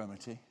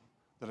infirmity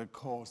that had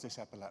caused this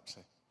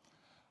epilepsy.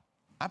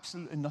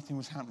 Absolutely nothing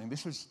was happening.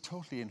 This was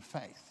totally in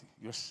faith.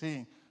 You're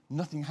seeing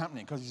nothing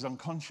happening because he's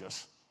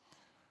unconscious.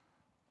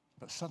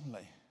 But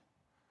suddenly,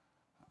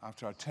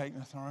 after I'd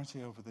taken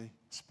authority over the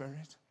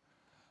spirit,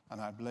 and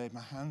I'd laid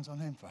my hands on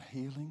him for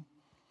healing,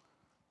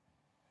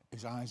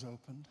 his eyes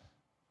opened,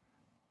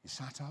 he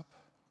sat up,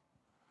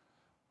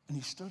 and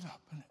he stood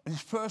up. And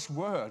his first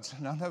words,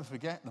 and I'll never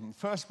forget them,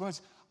 first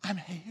words, I'm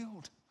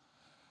healed.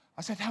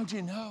 I said, how do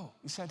you know?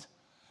 He said,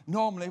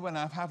 normally when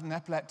I've had an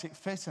epileptic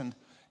fit, and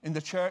in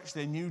the church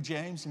they knew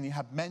James, and he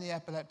had many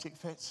epileptic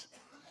fits.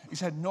 He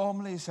said,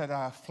 normally, he said,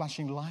 I have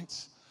flashing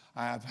lights,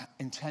 I have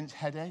intense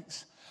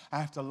headaches, I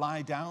have to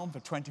lie down for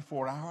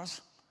 24 hours,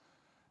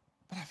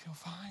 but I feel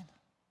fine.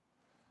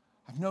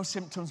 I have no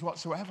symptoms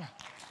whatsoever.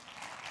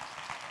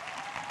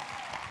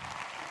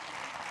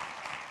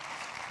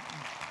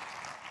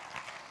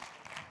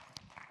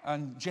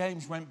 And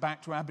James went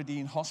back to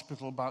Aberdeen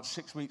Hospital about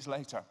 6 weeks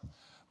later,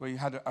 where he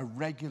had a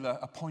regular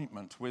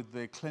appointment with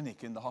the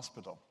clinic in the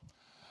hospital.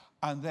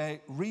 And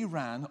they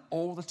reran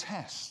all the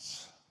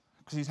tests,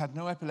 because he's had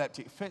no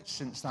epileptic fits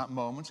since that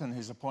moment and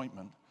his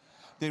appointment.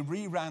 They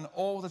reran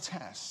all the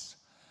tests.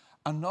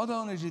 And not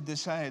only did they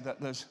say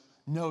that there's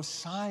no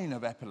sign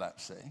of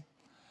epilepsy,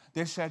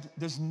 they said,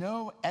 there's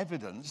no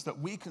evidence that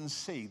we can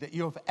see that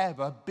you've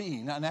ever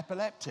been an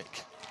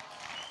epileptic.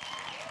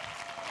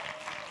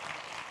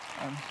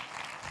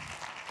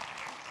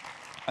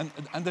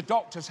 And the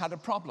doctors had a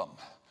problem,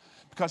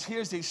 because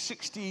here's these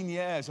 16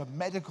 years of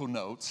medical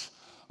notes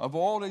of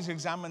all his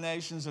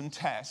examinations and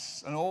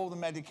tests and all the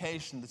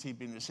medication that he'd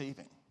been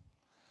receiving.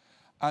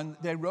 And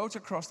they wrote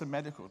across the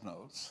medical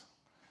notes,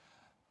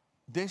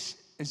 this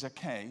is a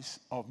case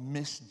of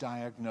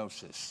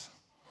misdiagnosis.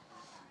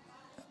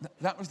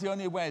 That was the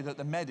only way that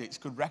the medics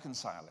could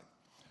reconcile it.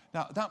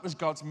 Now, that was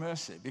God's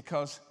mercy,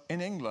 because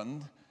in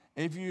England,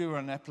 if you're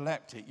an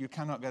epileptic, you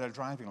cannot get a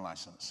driving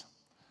license.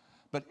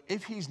 But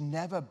if he's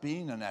never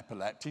been an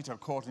epileptic,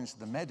 according to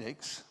the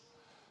medics,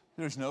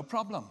 there's no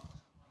problem.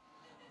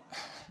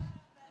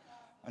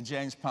 And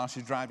James passed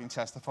his driving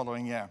test the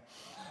following year.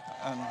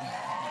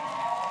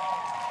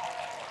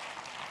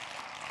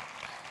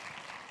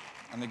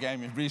 And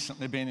again, we've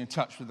recently been in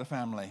touch with the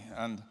family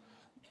and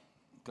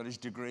got his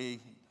degree.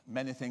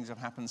 Many things have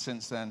happened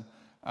since then,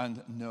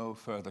 and no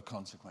further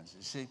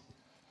consequences. See,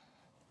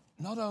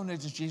 not only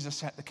does Jesus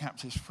set the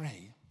captives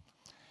free,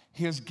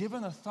 he has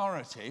given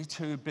authority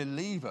to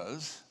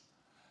believers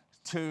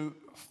to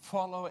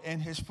follow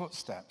in his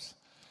footsteps.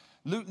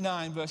 Luke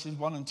 9, verses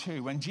 1 and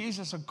 2, when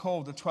Jesus had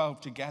called the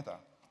 12 together,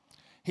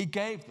 he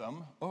gave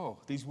them,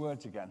 these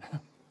words again,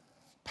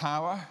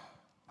 power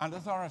and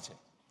authority.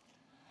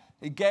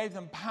 He gave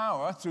them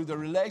power through the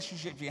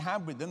relationship he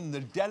had with them,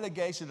 the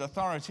delegated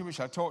authority, which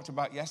I talked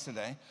about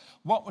yesterday.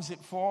 What was it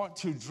for?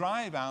 To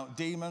drive out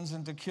demons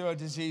and to cure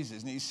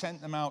diseases. And he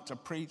sent them out to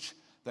preach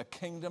the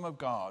kingdom of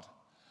God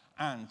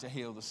and to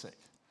heal the sick.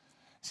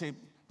 See,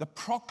 the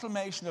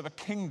proclamation of a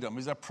kingdom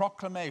is a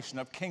proclamation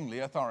of kingly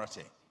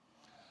authority.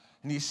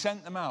 And he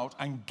sent them out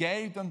and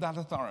gave them that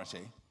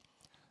authority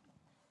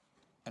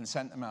and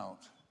sent them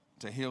out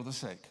to heal the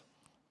sick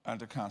and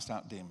to cast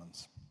out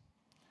demons.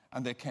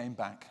 And they came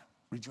back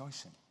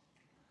rejoicing.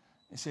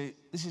 You see,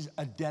 this is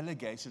a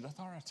delegated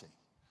authority.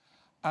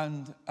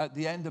 And at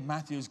the end of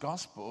Matthew's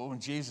gospel, when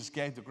Jesus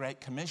gave the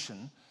Great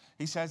Commission,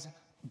 he says,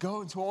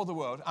 go into all the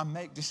world and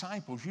make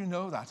disciples. You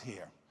know that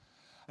here.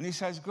 And he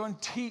says, go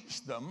and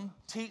teach them,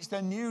 teach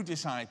their new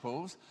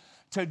disciples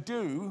to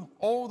do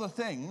all the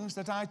things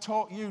that I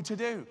taught you to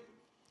do.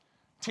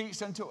 Teach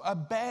them to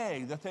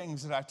obey the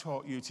things that I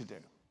taught you to do.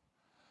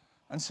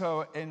 And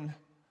so in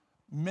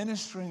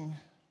ministering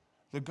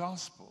the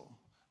gospel,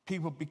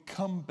 people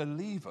become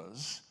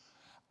believers.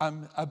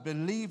 A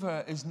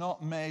believer is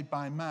not made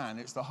by man.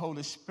 It's the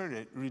Holy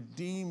Spirit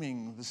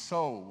redeeming the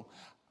soul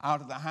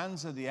out of the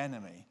hands of the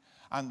enemy,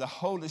 and the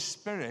Holy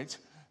Spirit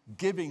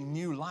giving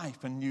new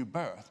life and new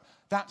birth.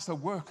 That's the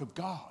work of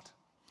God.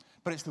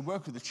 But it's the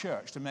work of the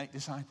church to make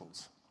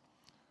disciples.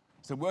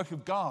 It's the work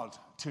of God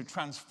to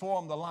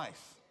transform the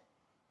life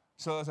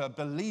so that a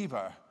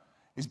believer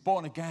is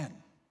born again.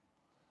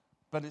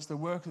 But it's the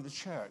work of the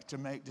church to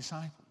make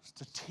disciples,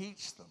 to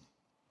teach them,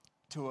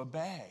 to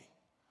obey,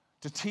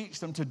 to teach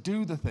them to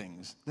do the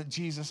things that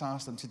Jesus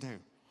asked them to do.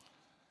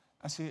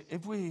 I see,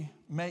 if we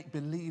make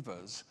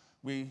believers,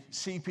 we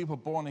see people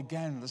born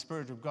again in the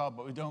Spirit of God,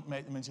 but we don't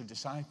make them into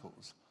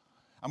disciples,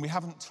 and we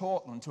haven't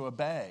taught them to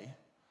obey,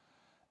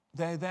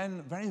 they're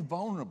then very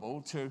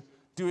vulnerable to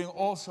doing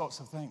all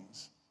sorts of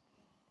things.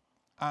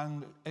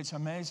 And it's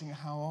amazing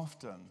how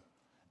often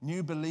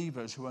new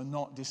believers who are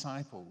not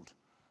discipled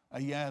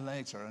a year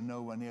later are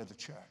nowhere near the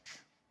church,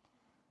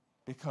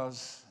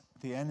 because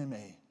the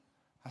enemy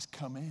has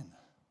come in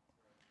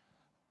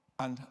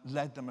and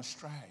led them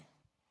astray.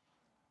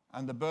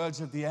 And the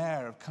birds of the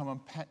air have come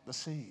and pecked the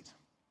seed.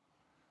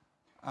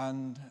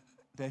 And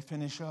they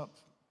finish up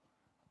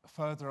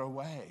further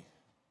away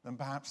than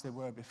perhaps they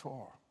were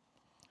before.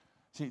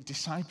 See,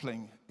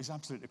 discipling is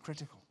absolutely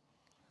critical.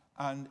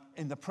 And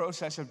in the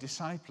process of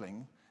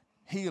discipling,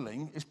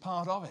 healing is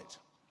part of it.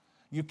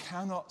 You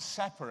cannot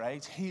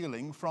separate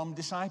healing from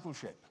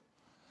discipleship.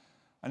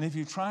 And if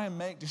you try and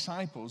make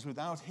disciples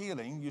without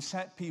healing, you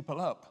set people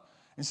up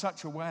in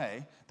such a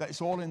way that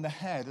it's all in the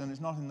head and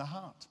it's not in the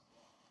heart.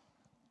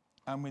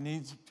 And we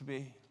need to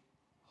be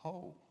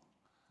whole.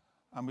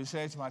 And we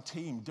say to our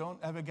team, don't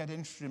ever get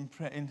interested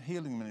in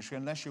healing ministry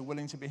unless you're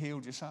willing to be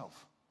healed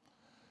yourself.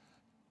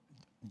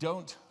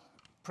 Don't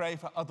pray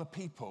for other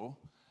people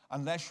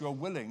unless you're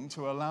willing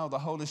to allow the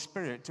Holy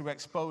Spirit to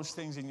expose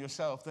things in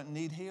yourself that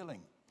need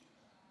healing.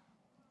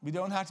 We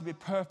don't have to be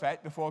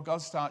perfect before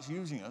God starts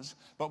using us,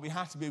 but we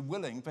have to be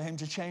willing for him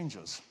to change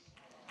us.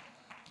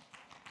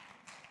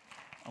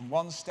 And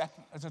one step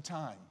at a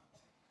time,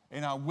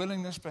 in our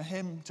willingness for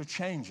him to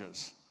change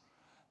us,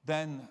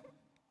 then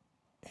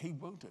he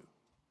will do.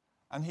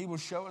 And he will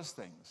show us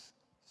things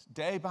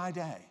day by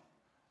day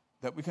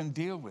that we can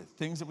deal with,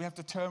 things that we have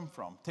to turn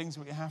from, things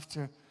that we have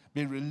to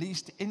be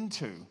released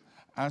into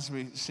as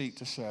we seek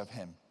to serve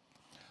him.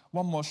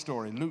 One more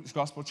story, Luke's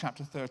Gospel,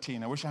 chapter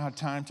 13. I wish I had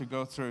time to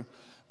go through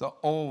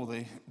all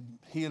the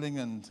healing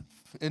and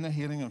inner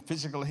healing and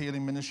physical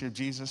healing ministry of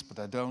Jesus, but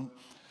I don't.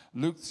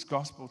 Luke's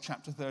Gospel,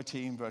 chapter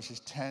 13, verses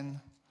 10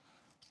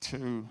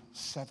 to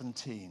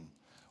 17.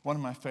 One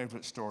of my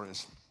favorite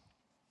stories.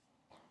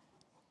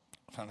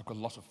 I found I've got a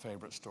lot of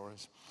favorite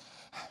stories.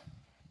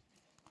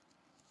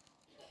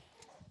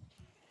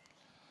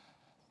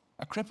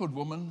 A crippled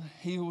woman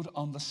healed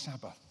on the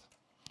Sabbath.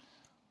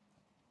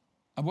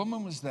 A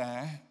woman was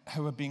there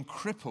who had been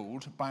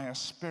crippled by a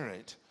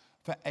spirit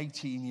for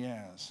 18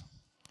 years.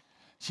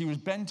 She was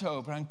bent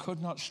over and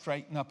could not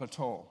straighten up at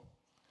all.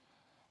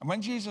 And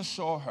when Jesus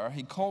saw her,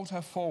 he called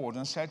her forward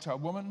and said to her,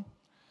 "Woman,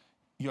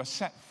 you are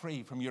set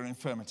free from your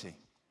infirmity."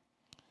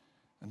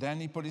 And then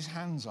he put his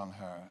hands on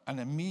her, and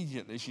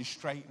immediately she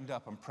straightened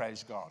up and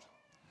praised God.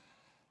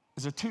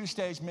 There's a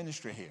two-stage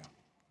ministry here.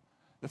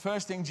 The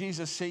first thing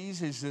Jesus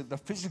sees is that the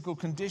physical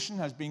condition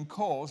has been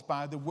caused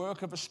by the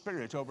work of a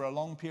spirit over a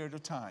long period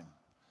of time.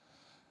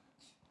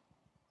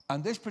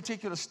 And this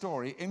particular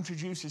story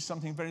introduces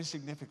something very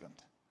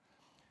significant.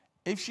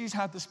 If she's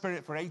had the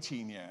spirit for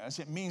 18 years,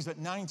 it means that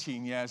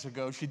 19 years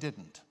ago she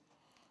didn't.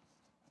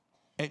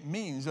 It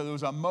means that there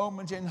was a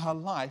moment in her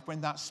life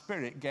when that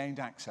spirit gained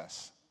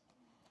access.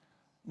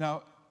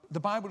 Now, the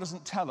Bible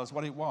doesn't tell us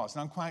what it was,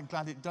 and I'm quite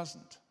glad it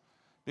doesn't.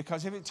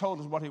 Because if it told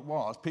us what it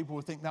was, people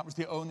would think that was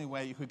the only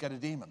way you could get a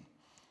demon.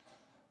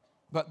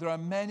 But there are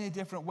many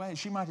different ways.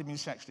 She might have been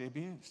sexually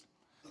abused.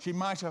 She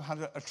might have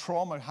had a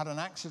trauma, had an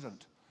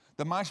accident.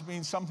 There might have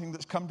been something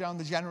that's come down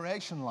the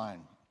generation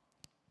line.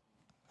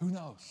 Who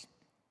knows?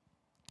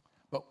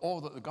 But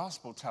all that the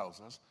gospel tells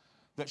us,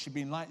 that she'd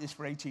been like this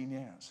for 18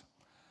 years.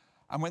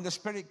 And when the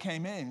spirit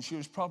came in, she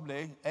was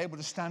probably able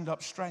to stand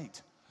up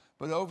straight.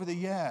 But over the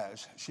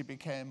years, she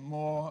became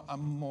more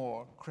and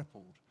more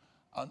crippled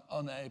and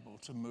unable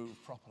to move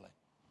properly.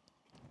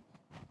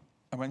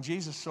 And when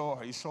Jesus saw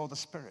her, he saw the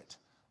spirit,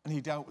 and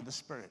he dealt with the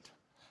spirit.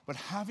 But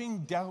having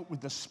dealt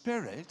with the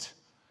spirit,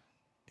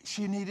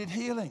 she needed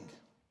healing.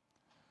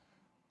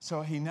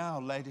 So he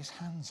now laid his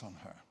hands on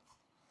her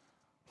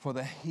for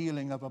the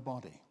healing of her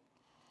body.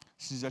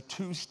 This is a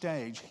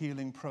two-stage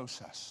healing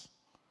process.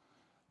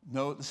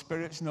 No, the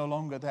spirit's no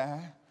longer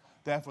there.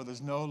 Therefore,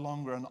 there's no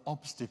longer an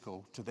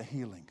obstacle to the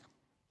healing.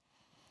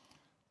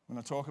 When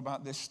I talk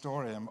about this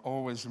story, I'm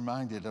always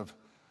reminded of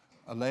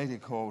a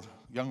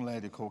young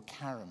lady called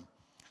Karen.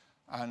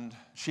 And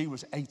she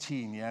was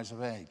 18 years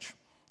of age.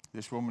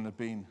 This woman had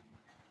been,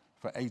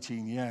 for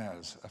 18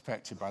 years,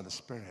 affected by the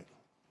spirit.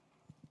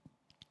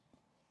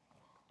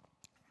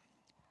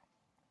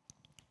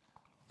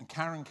 And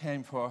Karen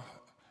came for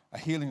a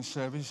healing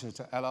service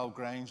at Ellel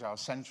Grange, our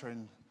centre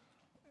in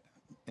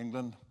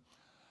England.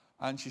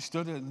 And she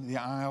stood in the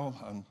aisle,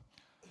 and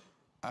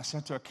I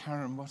said to her,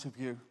 "Karen, what have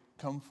you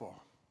come for?"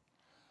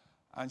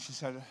 And she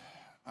said,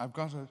 "I've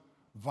got a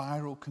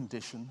viral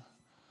condition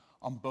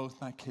on both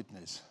my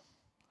kidneys.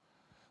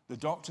 The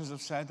doctors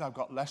have said I've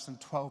got less than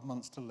 12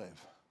 months to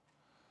live."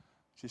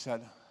 She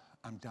said,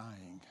 "I'm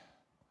dying."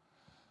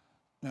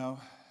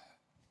 Now,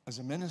 as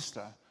a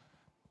minister,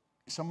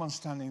 someone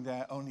standing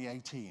there only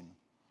 18,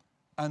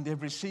 and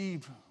they've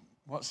received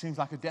what seems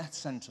like a death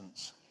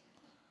sentence,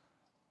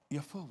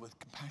 you're full with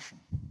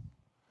compassion.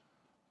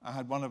 I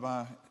had one of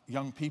our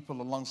young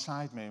people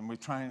alongside me, and we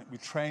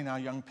train our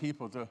young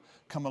people to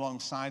come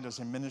alongside us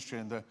in ministry.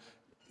 And the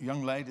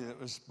young lady that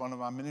was one of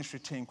our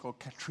ministry team, called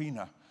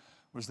Katrina,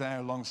 was there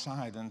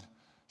alongside. And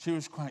she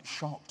was quite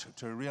shocked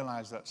to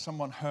realize that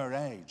someone her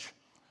age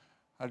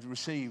had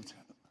received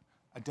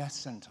a death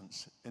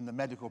sentence in the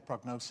medical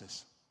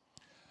prognosis.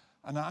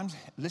 And I'm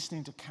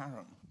listening to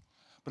Karen,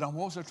 but I'm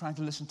also trying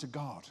to listen to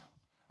God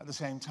at the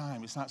same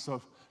time. It's that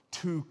sort of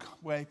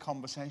two-way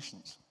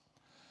conversations.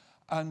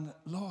 And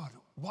Lord,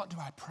 what do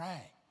I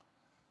pray?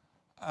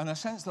 And I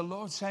sense the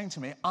Lord saying to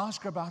me,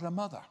 ask her about her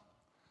mother.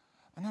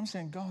 And I'm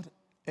saying, God,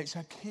 it's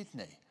her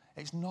kidney.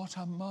 It's not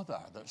her mother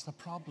that's the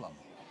problem.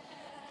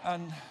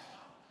 And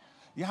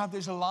you have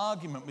this little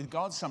argument with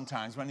God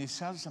sometimes when he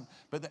says something.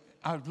 But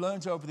I've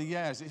learned over the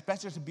years, it's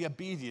better to be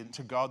obedient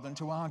to God than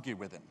to argue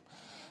with him.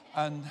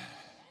 And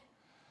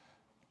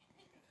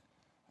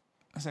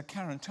I said,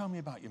 Karen, tell me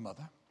about your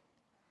mother.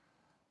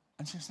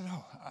 And she said,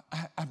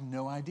 I have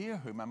no idea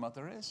who my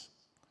mother is.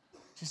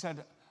 She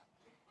said,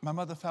 my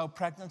mother fell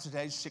pregnant at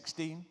age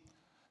 16.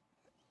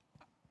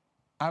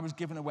 I was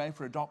given away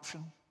for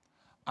adoption.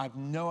 I have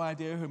no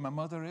idea who my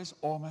mother is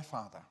or my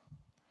father.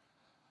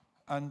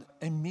 And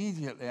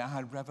immediately I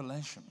had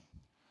revelation.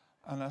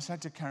 And I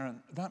said to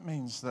Karen, that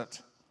means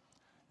that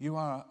you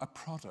are a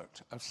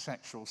product of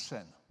sexual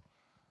sin.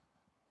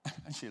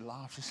 And she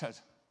laughed. She said,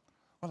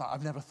 well,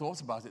 I've never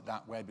thought about it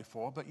that way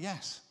before, but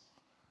yes.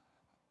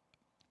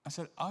 I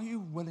said, are you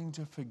willing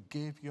to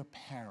forgive your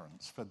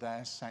parents for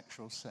their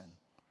sexual sin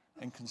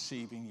in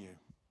conceiving you?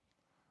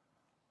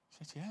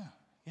 She said,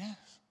 yes.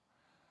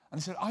 And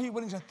I said, are you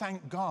willing to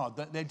thank God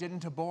that they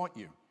didn't abort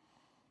you?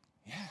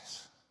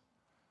 Yes.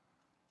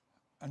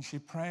 And she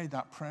prayed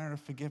that prayer of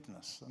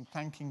forgiveness and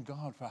thanking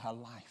God for her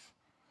life.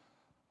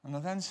 And I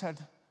then said,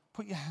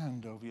 put your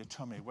hand over your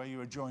tummy where you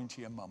were joined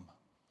to your mum.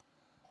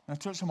 And I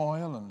took some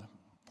oil and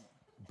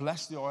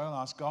blessed the oil,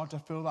 asked God to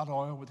fill that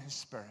oil with his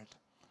spirit,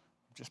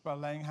 just by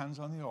laying hands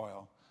on the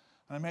oil.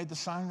 And I made the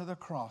sign of the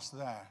cross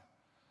there.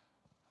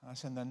 And I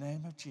said, in the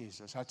name of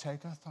Jesus, I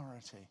take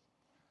authority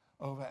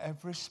over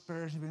every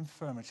spirit of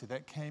infirmity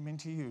that came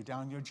into you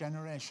down your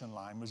generation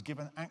line, was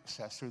given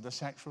access through the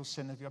sexual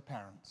sin of your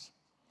parents.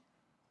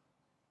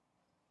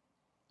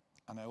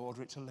 And I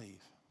order it to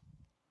leave.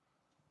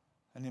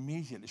 And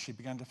immediately she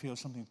began to feel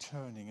something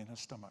turning in her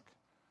stomach.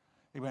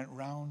 It went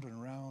round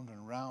and round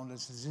and round,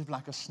 as if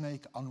like a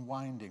snake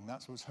unwinding.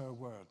 That was her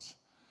words.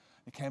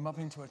 It came up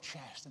into her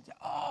chest and said,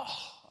 oh,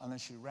 and then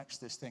she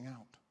wrenched this thing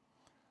out.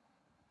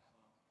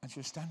 And she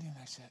was standing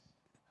there.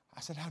 I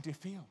said, how do you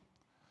feel?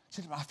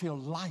 She said, I feel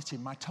light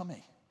in my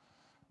tummy.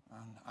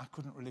 And I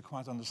couldn't really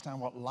quite understand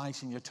what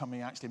light in your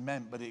tummy actually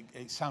meant, but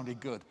it sounded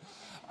good.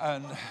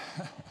 And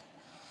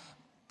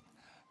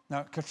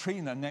now,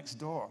 Katrina next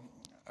door,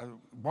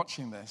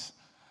 watching this,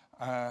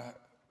 I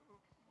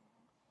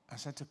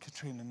said to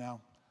Katrina, now,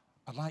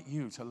 I'd like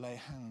you to lay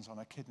hands on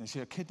her kidneys. See,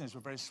 her kidneys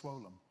were very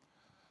swollen.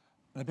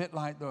 And a bit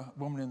like the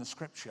woman in the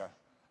scripture,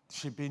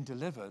 she'd been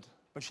delivered,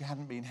 but she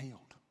hadn't been healed.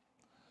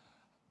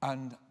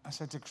 And I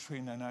said to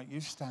Katrina, now, you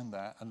stand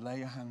there and lay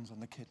your hands on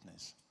the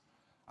kidneys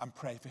and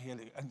pray for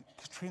healing. And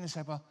Katrina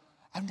said, well,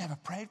 I've never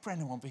prayed for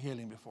anyone for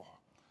healing before.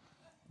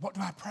 What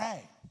do I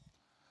pray?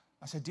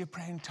 I said, do you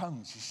pray in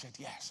tongues? She said,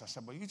 yes. I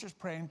said, well, you just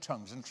pray in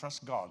tongues and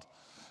trust God.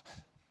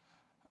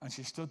 And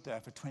she stood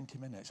there for 20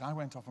 minutes. I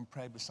went off and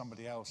prayed with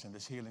somebody else in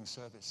this healing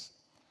service.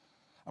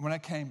 And when I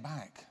came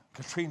back,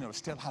 Katrina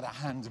still had her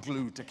hands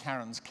glued to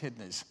Karen's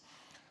kidneys.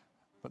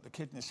 But the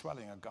kidney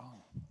swelling are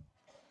gone.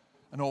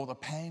 And all the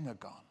pain had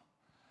gone.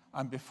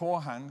 And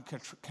beforehand,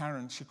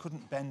 Karen, she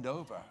couldn't bend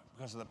over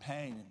because of the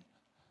pain.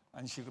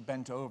 And she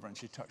bent over and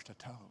she touched her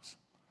toes.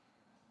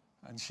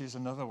 And she's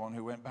another one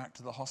who went back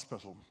to the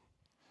hospital.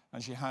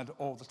 And she had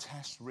all the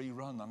tests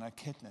rerun on her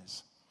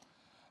kidneys.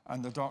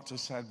 And the doctor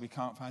said, we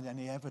can't find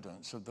any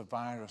evidence of the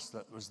virus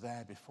that was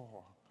there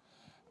before.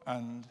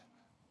 And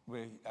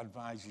we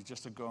advise you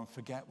just to go and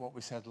forget what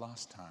we said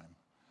last time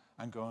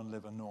and go and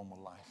live a normal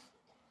life.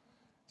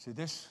 See,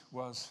 this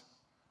was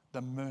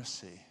the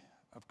mercy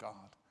of God,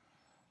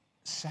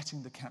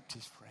 setting the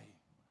captives free,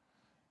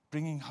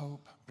 bringing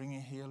hope,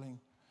 bringing healing,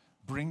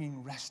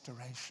 bringing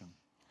restoration.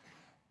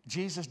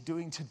 Jesus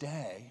doing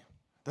today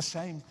the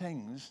same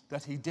things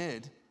that he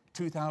did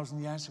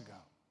 2,000 years ago.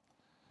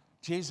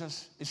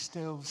 Jesus is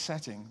still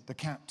setting the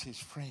captives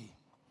free,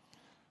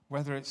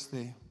 whether it's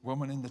the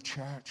woman in the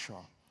church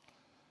or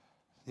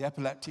the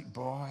epileptic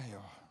boy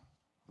or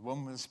the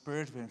woman with the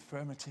spirit of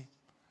infirmity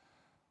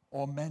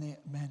or many,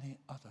 many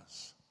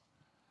others.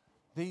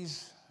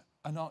 These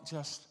are not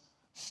just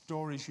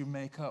stories you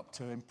make up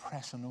to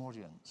impress an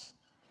audience.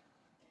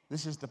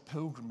 This is the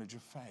pilgrimage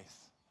of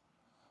faith,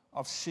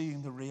 of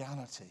seeing the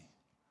reality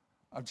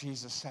of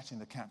Jesus setting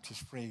the captives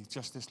free.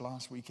 Just this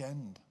last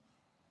weekend,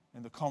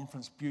 in the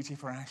conference Beauty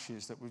for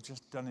Ashes that we've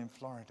just done in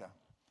Florida,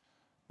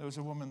 there was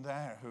a woman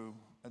there who,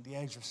 at the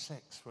age of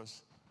 6,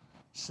 was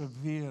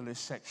severely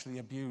sexually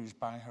abused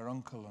by her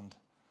uncle and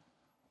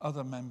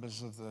other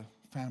members of the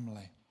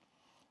family.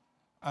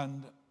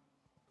 And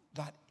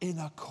that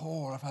inner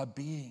core of her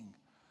being,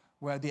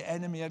 where the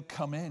enemy had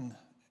come in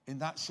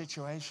that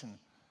situation,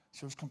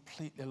 she was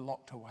completely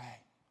locked away.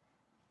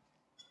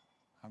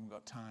 I haven't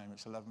got time,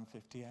 it's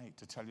 11:58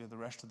 to tell you the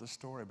rest of the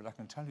story, but I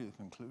can tell you the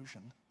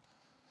conclusion.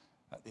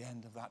 At the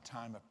end of that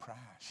time of prayer,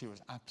 she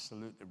was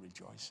absolutely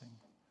rejoicing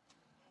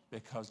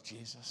because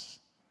Jesus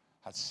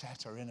had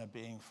set her inner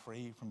being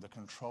free from the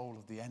control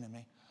of the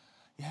enemy.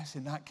 Yes,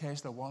 in that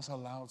case, there was a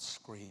loud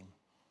scream,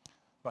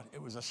 but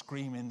it was a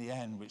scream in the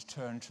end which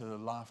turned to the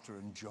laughter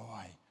and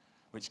joy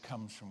which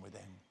comes from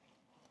within.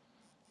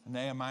 And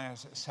Nehemiah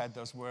said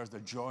those words, the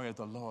joy of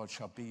the Lord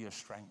shall be your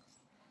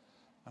strength.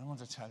 And I want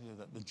to tell you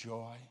that the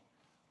joy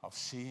of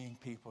seeing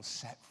people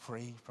set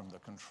free from the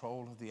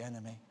control of the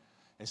enemy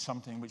is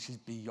something which is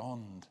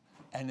beyond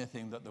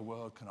anything that the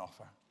world can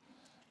offer.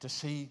 To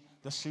see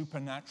the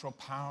supernatural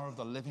power of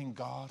the living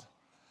God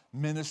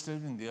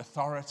ministered in the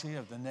authority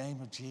of the name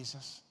of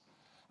Jesus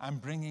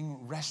and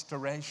bringing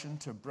restoration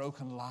to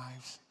broken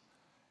lives,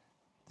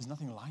 there's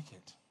nothing like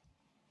it.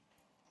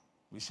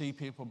 We see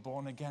people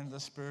born again in the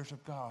Spirit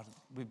of God.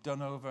 We've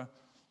done over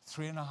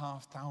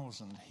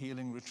 3,500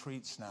 healing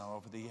retreats now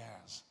over the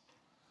years.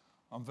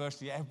 On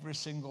virtually every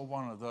single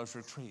one of those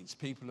retreats,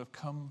 people have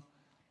come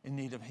in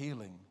need of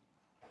healing,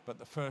 but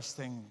the first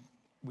thing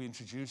we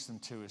introduce them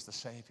to is the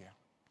Savior.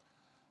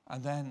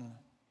 And then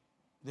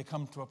they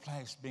come to a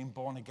place being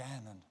born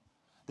again and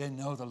they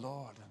know the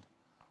Lord and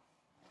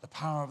the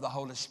power of the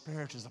Holy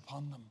Spirit is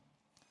upon them.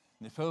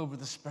 And they're filled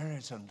with the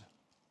Spirit and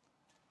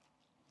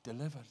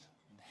delivered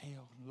and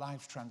healed, and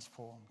lives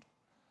transformed.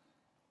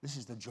 This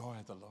is the joy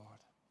of the Lord.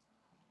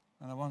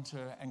 And I want to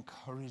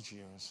encourage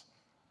you as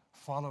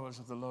followers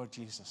of the Lord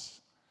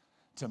Jesus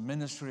to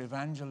minister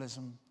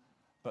evangelism,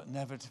 but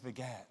never to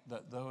forget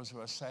that those who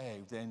are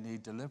saved, they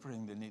need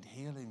delivering, they need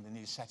healing, they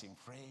need setting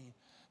free,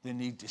 they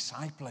need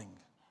discipling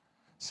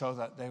so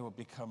that they will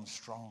become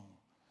strong.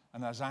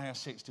 And Isaiah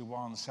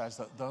 61 says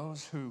that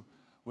those who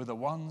were the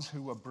ones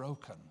who were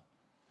broken,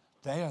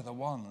 they are the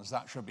ones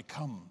that shall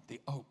become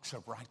the oaks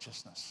of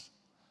righteousness,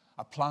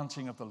 a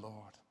planting of the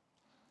Lord.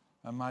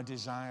 And my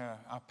desire,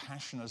 our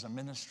passion as a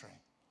ministry,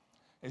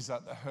 is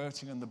that the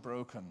hurting and the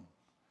broken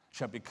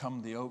shall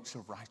become the oaks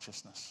of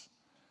righteousness.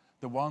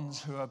 The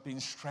ones who have been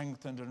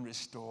strengthened and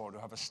restored, who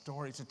have a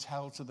story to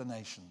tell to the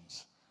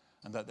nations,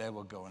 and that they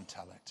will go and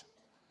tell it.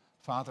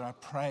 Father, I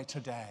pray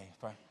today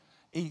for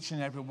each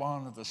and every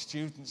one of the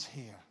students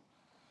here,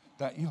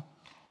 that your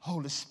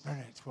Holy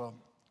Spirit will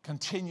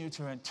continue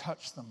to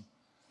touch them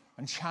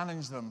and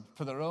challenge them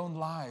for their own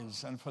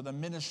lives and for the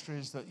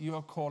ministries that you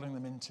are calling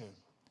them into.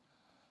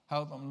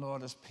 Help them,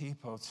 Lord, as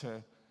people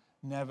to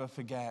never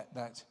forget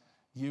that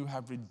you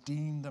have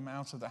redeemed them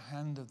out of the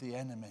hand of the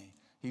enemy.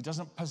 He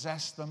doesn't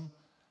possess them,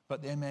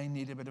 but they may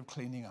need a bit of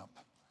cleaning up.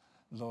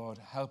 Lord,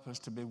 help us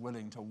to be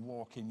willing to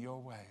walk in your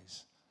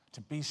ways,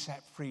 to be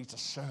set free to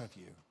serve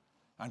you,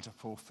 and to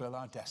fulfill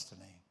our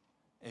destiny.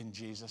 In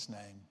Jesus'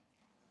 name,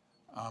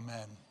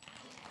 amen.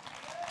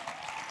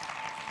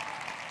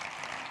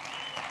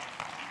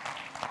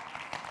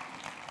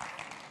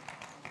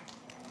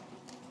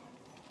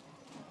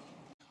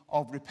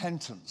 Of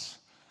repentance.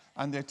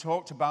 And they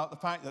talked about the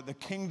fact that the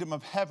kingdom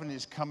of heaven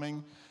is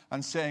coming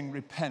and saying,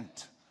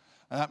 repent.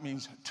 And that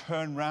means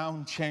turn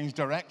round, change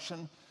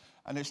direction.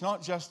 And it's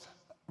not just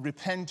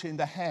repent in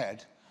the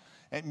head,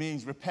 it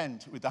means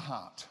repent with the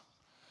heart.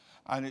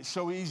 And it's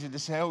so easy to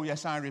say, oh,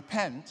 yes, I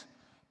repent,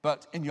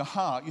 but in your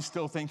heart, you're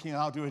still thinking,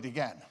 I'll do it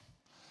again.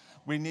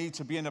 We need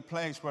to be in a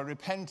place where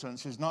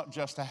repentance is not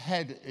just a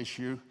head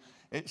issue,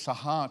 it's a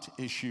heart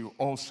issue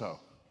also.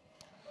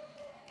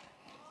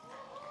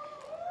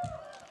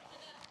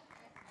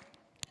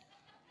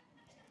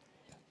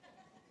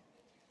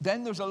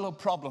 Then there was a little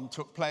problem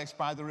took place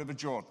by the River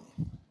Jordan.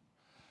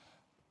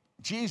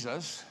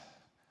 Jesus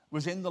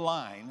was in the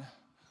line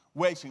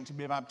waiting to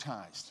be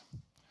baptized.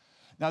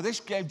 Now this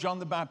gave John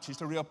the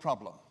Baptist a real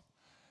problem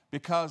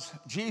because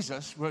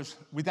Jesus was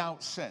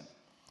without sin.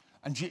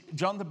 And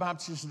John the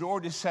Baptist had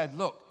already said,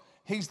 look,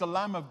 he's the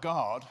Lamb of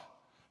God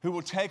who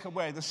will take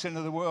away the sin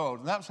of the world.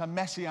 And that's a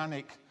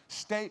messianic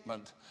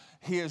statement.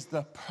 He is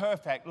the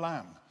perfect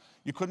Lamb.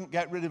 You couldn't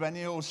get rid of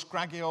any old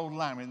scraggy old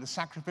lamb in the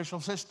sacrificial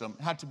system.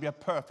 It had to be a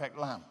perfect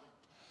lamb.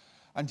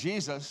 And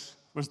Jesus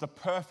was the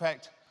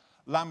perfect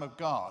Lamb of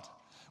God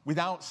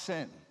without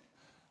sin.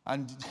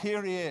 And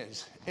here he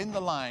is in the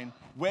line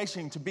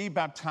waiting to be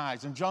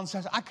baptized. And John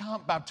says, I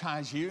can't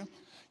baptize you.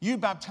 You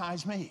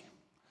baptize me.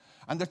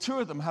 And the two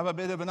of them have a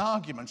bit of an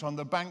argument on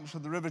the banks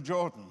of the River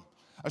Jordan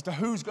as to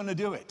who's going to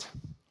do it.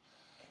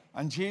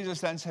 And Jesus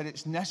then said,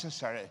 it's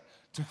necessary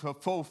to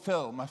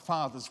fulfill my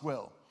Father's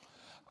will.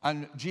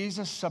 And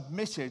Jesus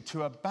submitted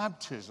to a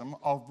baptism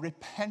of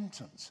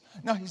repentance.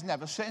 Now, he's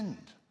never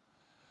sinned.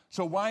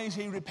 So why is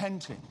he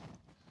repenting?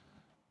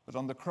 But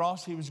on the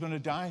cross, he was going to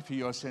die for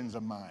your sins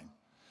and mine.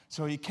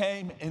 So he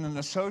came in an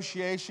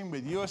association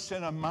with your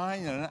sin and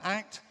mine in an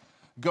act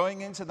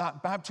going into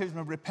that baptism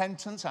of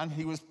repentance, and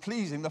he was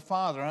pleasing the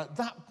Father. And at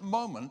that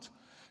moment,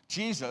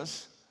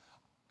 Jesus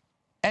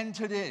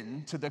entered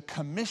into the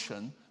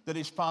commission that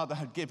his Father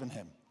had given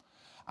him.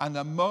 And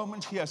the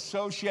moment he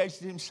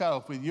associated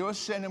himself with your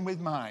sin and with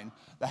mine,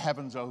 the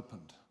heavens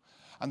opened.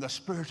 And the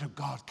Spirit of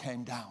God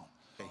came down.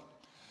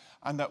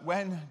 And that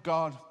when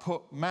God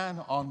put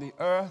man on the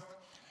earth,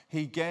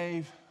 he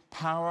gave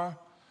power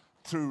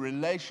through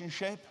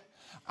relationship,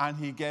 and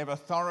he gave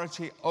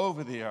authority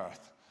over the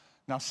earth.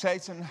 Now,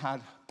 Satan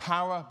had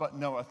power but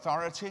no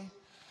authority.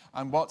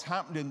 And what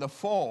happened in the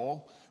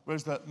fall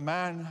was that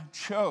man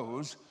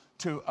chose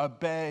to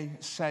obey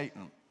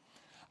Satan.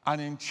 And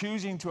in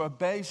choosing to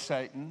obey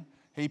Satan,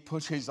 he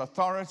put his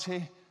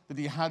authority that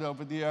he had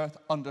over the earth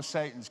under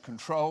Satan's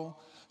control.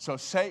 So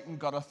Satan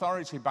got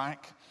authority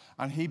back,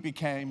 and he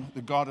became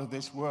the god of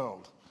this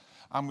world.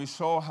 And we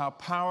saw how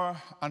power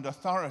and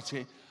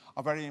authority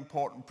are very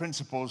important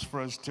principles for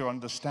us to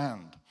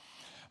understand.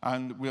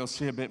 And we'll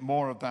see a bit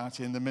more of that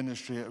in the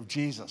ministry of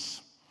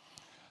Jesus.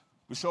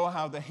 We saw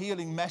how the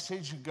healing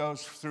message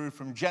goes through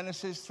from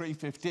Genesis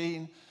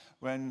 3:15,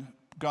 when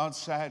God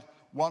said,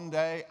 one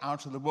day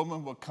out of the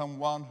woman will come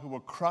one who will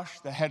crush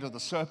the head of the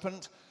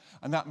serpent.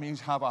 And that means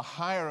have a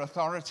higher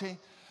authority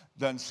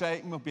than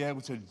Satan will be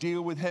able to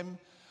deal with him.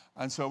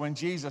 And so when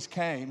Jesus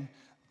came,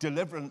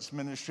 deliverance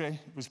ministry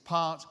was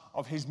part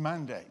of his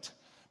mandate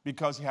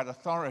because he had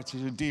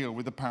authority to deal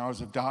with the powers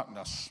of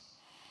darkness.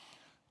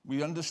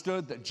 We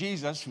understood that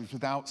Jesus was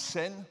without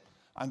sin,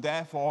 and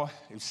therefore,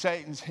 if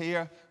Satan's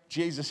here,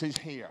 Jesus is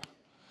here.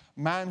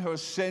 Man who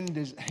has sinned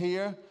is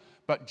here,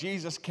 but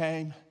Jesus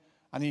came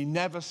and he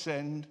never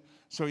sinned,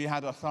 so he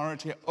had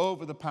authority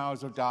over the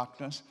powers of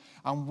darkness.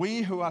 And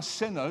we who are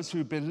sinners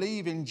who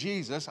believe in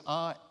Jesus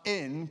are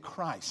in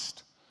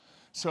Christ.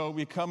 So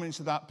we come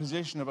into that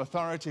position of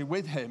authority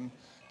with him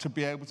to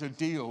be able to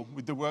deal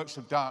with the works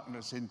of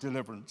darkness in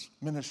deliverance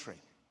ministry.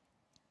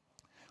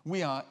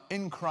 We are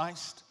in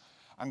Christ,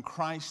 and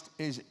Christ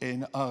is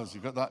in us.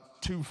 You've got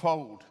that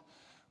twofold,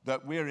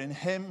 that we're in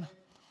him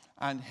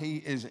and he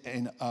is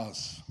in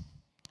us.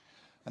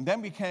 And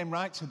then we came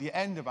right to the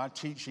end of our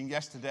teaching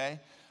yesterday,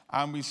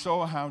 and we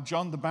saw how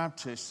John the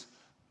Baptist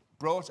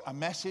brought a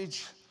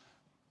message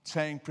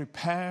saying,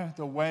 prepare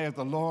the way of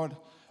the Lord,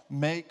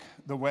 make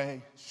the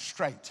way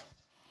straight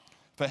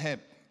for him.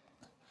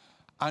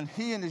 And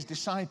he and his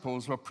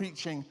disciples were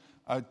preaching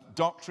a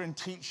doctrine,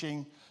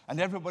 teaching, and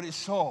everybody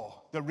saw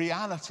the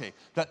reality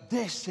that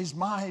this is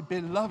my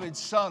beloved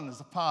Son, as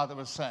the Father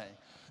was saying.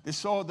 They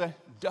saw the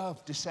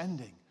dove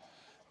descending.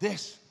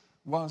 This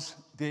was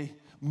the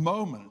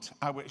moment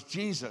at which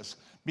Jesus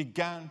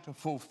began to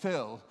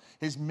fulfill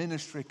his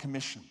ministry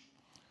commission.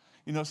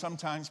 You know,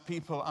 sometimes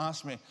people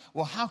ask me,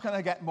 well, how can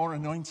I get more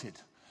anointed?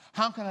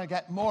 How can I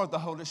get more of the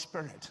Holy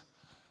Spirit?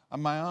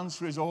 And my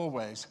answer is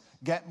always,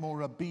 get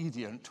more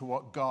obedient to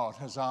what God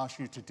has asked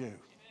you to do.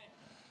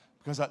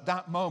 Because at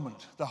that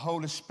moment, the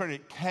Holy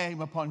Spirit came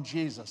upon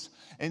Jesus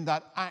in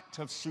that act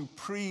of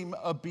supreme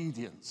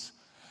obedience.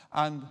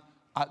 And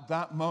at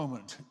that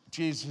moment,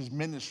 Jesus'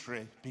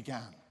 ministry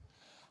began.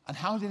 And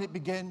how did it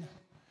begin?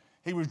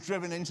 He was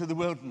driven into the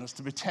wilderness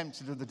to be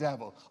tempted of the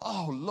devil.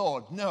 Oh,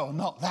 Lord, no,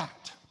 not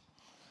that.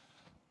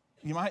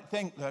 You might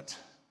think that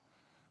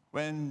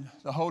when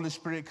the Holy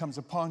Spirit comes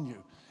upon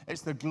you,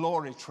 it's the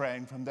glory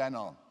train from then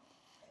on.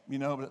 You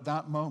know, but at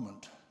that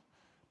moment,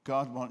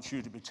 God wants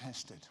you to be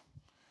tested.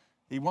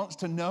 He wants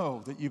to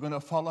know that you're going to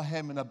follow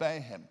him and obey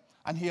him.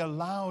 And he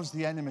allows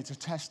the enemy to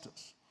test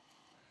us.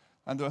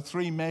 And there are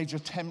three major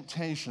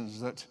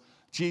temptations that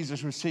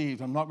Jesus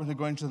received. I'm not going to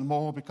go into them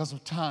all because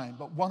of time,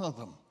 but one of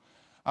them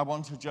I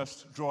want to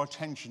just draw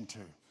attention to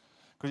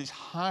because it's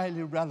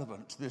highly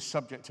relevant to this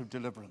subject of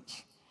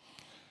deliverance.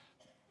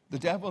 The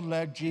devil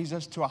led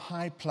Jesus to a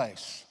high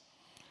place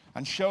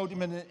and showed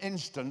him in an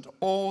instant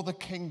all the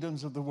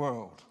kingdoms of the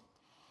world.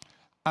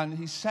 And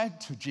he said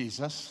to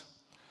Jesus,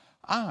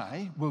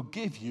 I will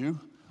give you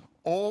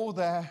all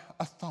their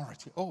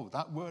authority. Oh,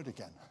 that word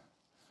again.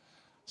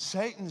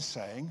 Satan's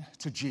saying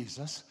to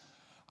Jesus,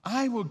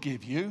 I will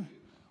give you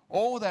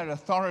all their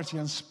authority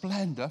and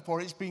splendor,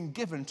 for it's been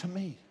given to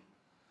me.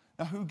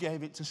 Now, who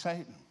gave it to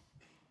Satan?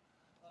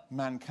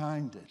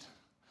 Mankind did.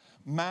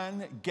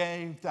 Man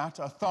gave that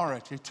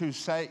authority to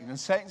Satan. And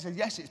Satan said,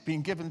 yes, it's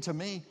been given to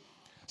me.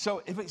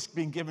 So if it's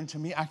been given to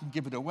me, I can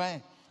give it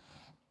away.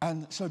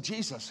 And so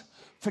Jesus,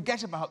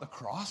 forget about the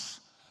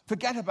cross.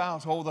 Forget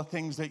about all the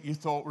things that you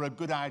thought were a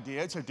good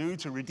idea to do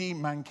to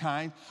redeem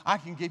mankind. I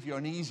can give you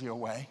an easier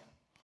way.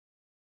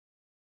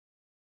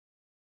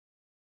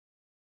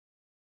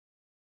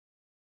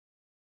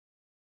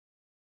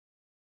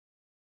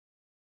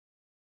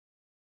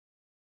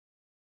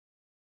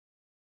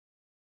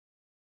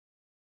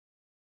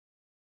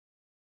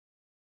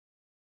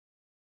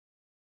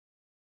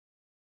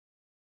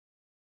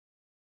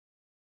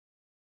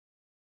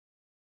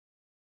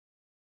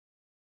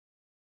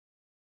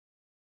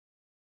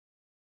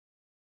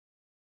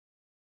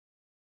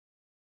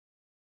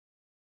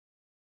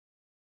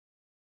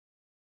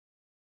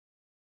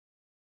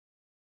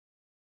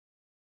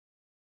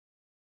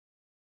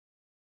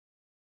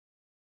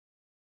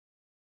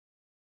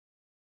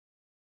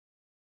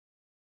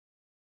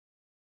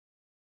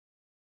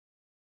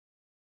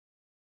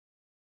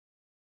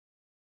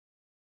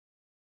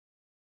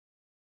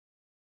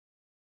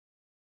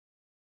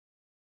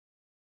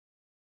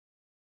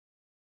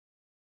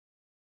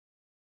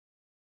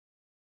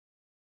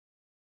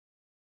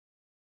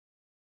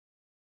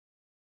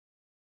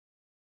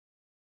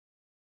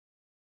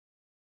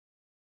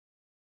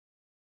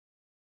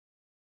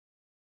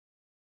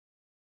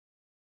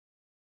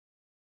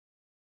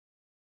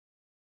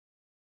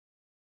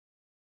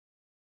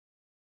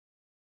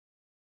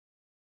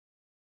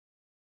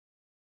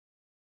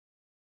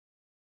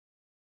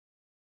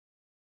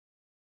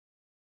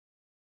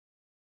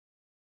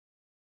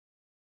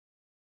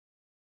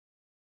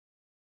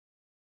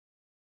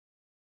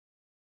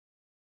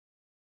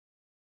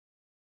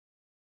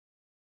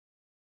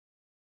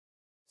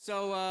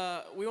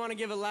 So we want to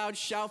give a loud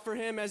shout for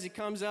him as he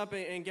comes up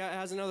and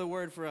has another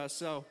word for us.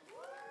 So.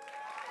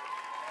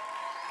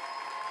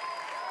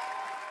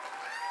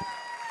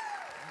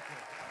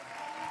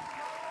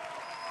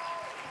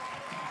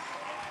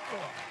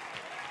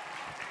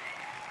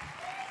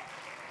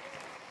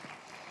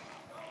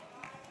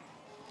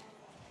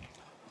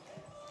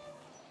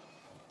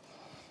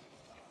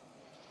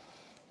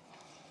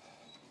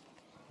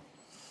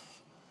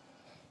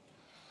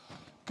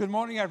 Good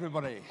morning,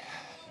 everybody.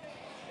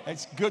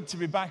 It's good to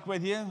be back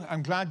with you.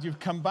 I'm glad you've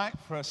come back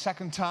for a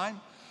second time.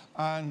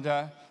 And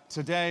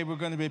today we're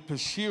going to be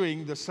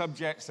pursuing the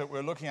subjects that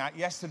we're looking at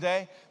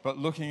yesterday, but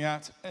looking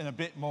at in a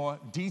bit more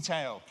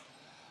detail.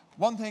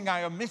 One thing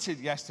I omitted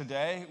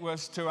yesterday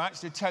was to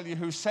actually tell you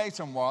who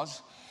Satan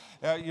was.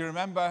 You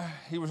remember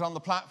he was on the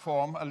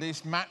platform, at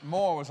least Matt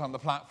Moore was on the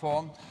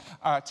platform,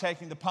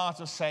 taking the part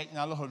of Satan,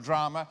 a little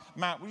drama.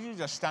 Matt, would you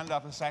just stand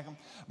up a second?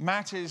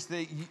 Matt is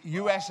the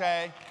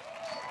USA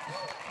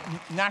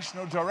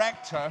National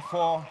Director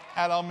for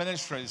Ellel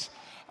Ministries.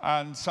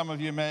 And some of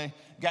you may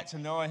get to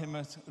know him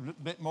a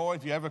bit more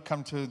if you ever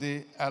come to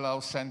the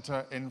Ellel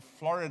Center in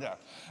Florida.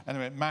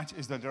 Anyway, Matt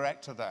is the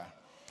director there.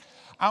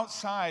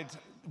 Outside,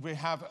 we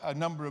have a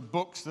number of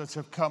books that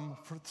have come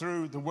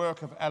through the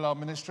work of Ellel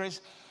Ministries.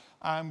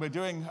 And we're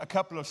doing a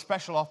couple of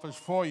special offers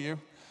for you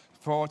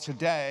for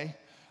today.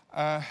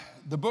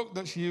 The book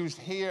that's used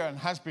here and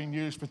has been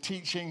used for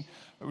teaching,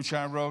 which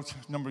I wrote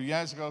a number of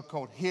years ago,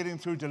 called Healing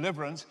Through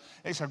Deliverance.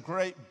 It's a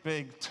great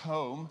big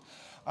tome.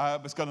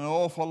 It's got an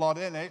awful lot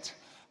in it,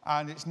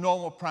 and its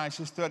normal price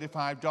is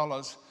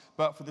 $35.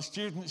 But for the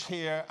students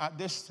here,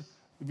 if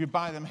you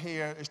buy them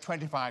here, it's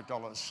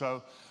 $25.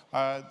 So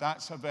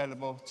that's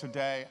available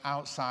today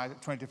outside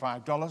at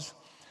 $25.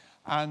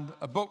 And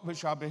a book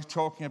which I'll be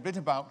talking a bit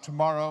about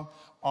tomorrow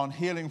on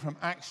healing from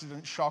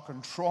accident, shock,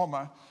 and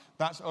trauma.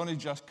 That's only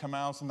just come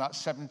out, and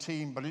that's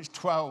 $17, but it's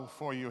 $12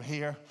 for you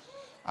here.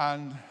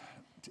 And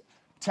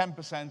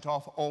 10%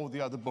 off all the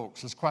other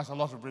books. There's quite a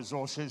lot of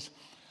resources.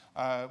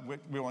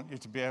 We want you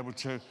to be able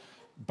to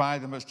buy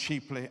them as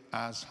cheaply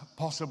as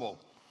possible.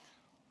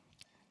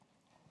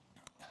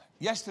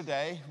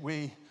 Yesterday,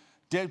 we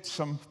did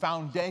some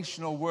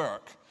foundational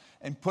work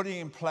in putting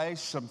in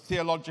place some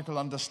theological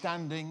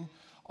understanding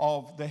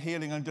of the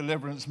Healing and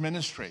Deliverance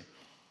Ministry.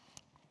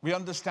 We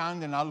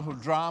understand in our little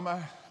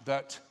drama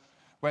that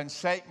when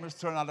Satan was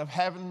thrown out of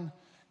heaven,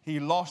 he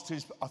lost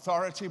his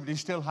authority, but he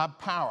still had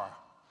power.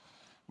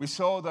 We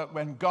saw that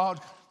when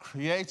God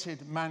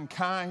created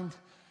mankind,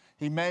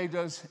 he made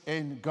us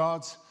in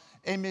God's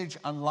image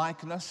and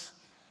likeness.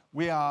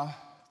 We are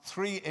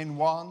three in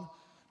one,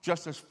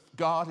 just as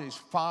God is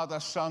Father,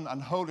 Son,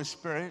 and Holy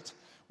Spirit.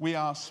 We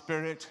are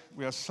spirit,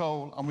 we are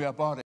soul, and we are body.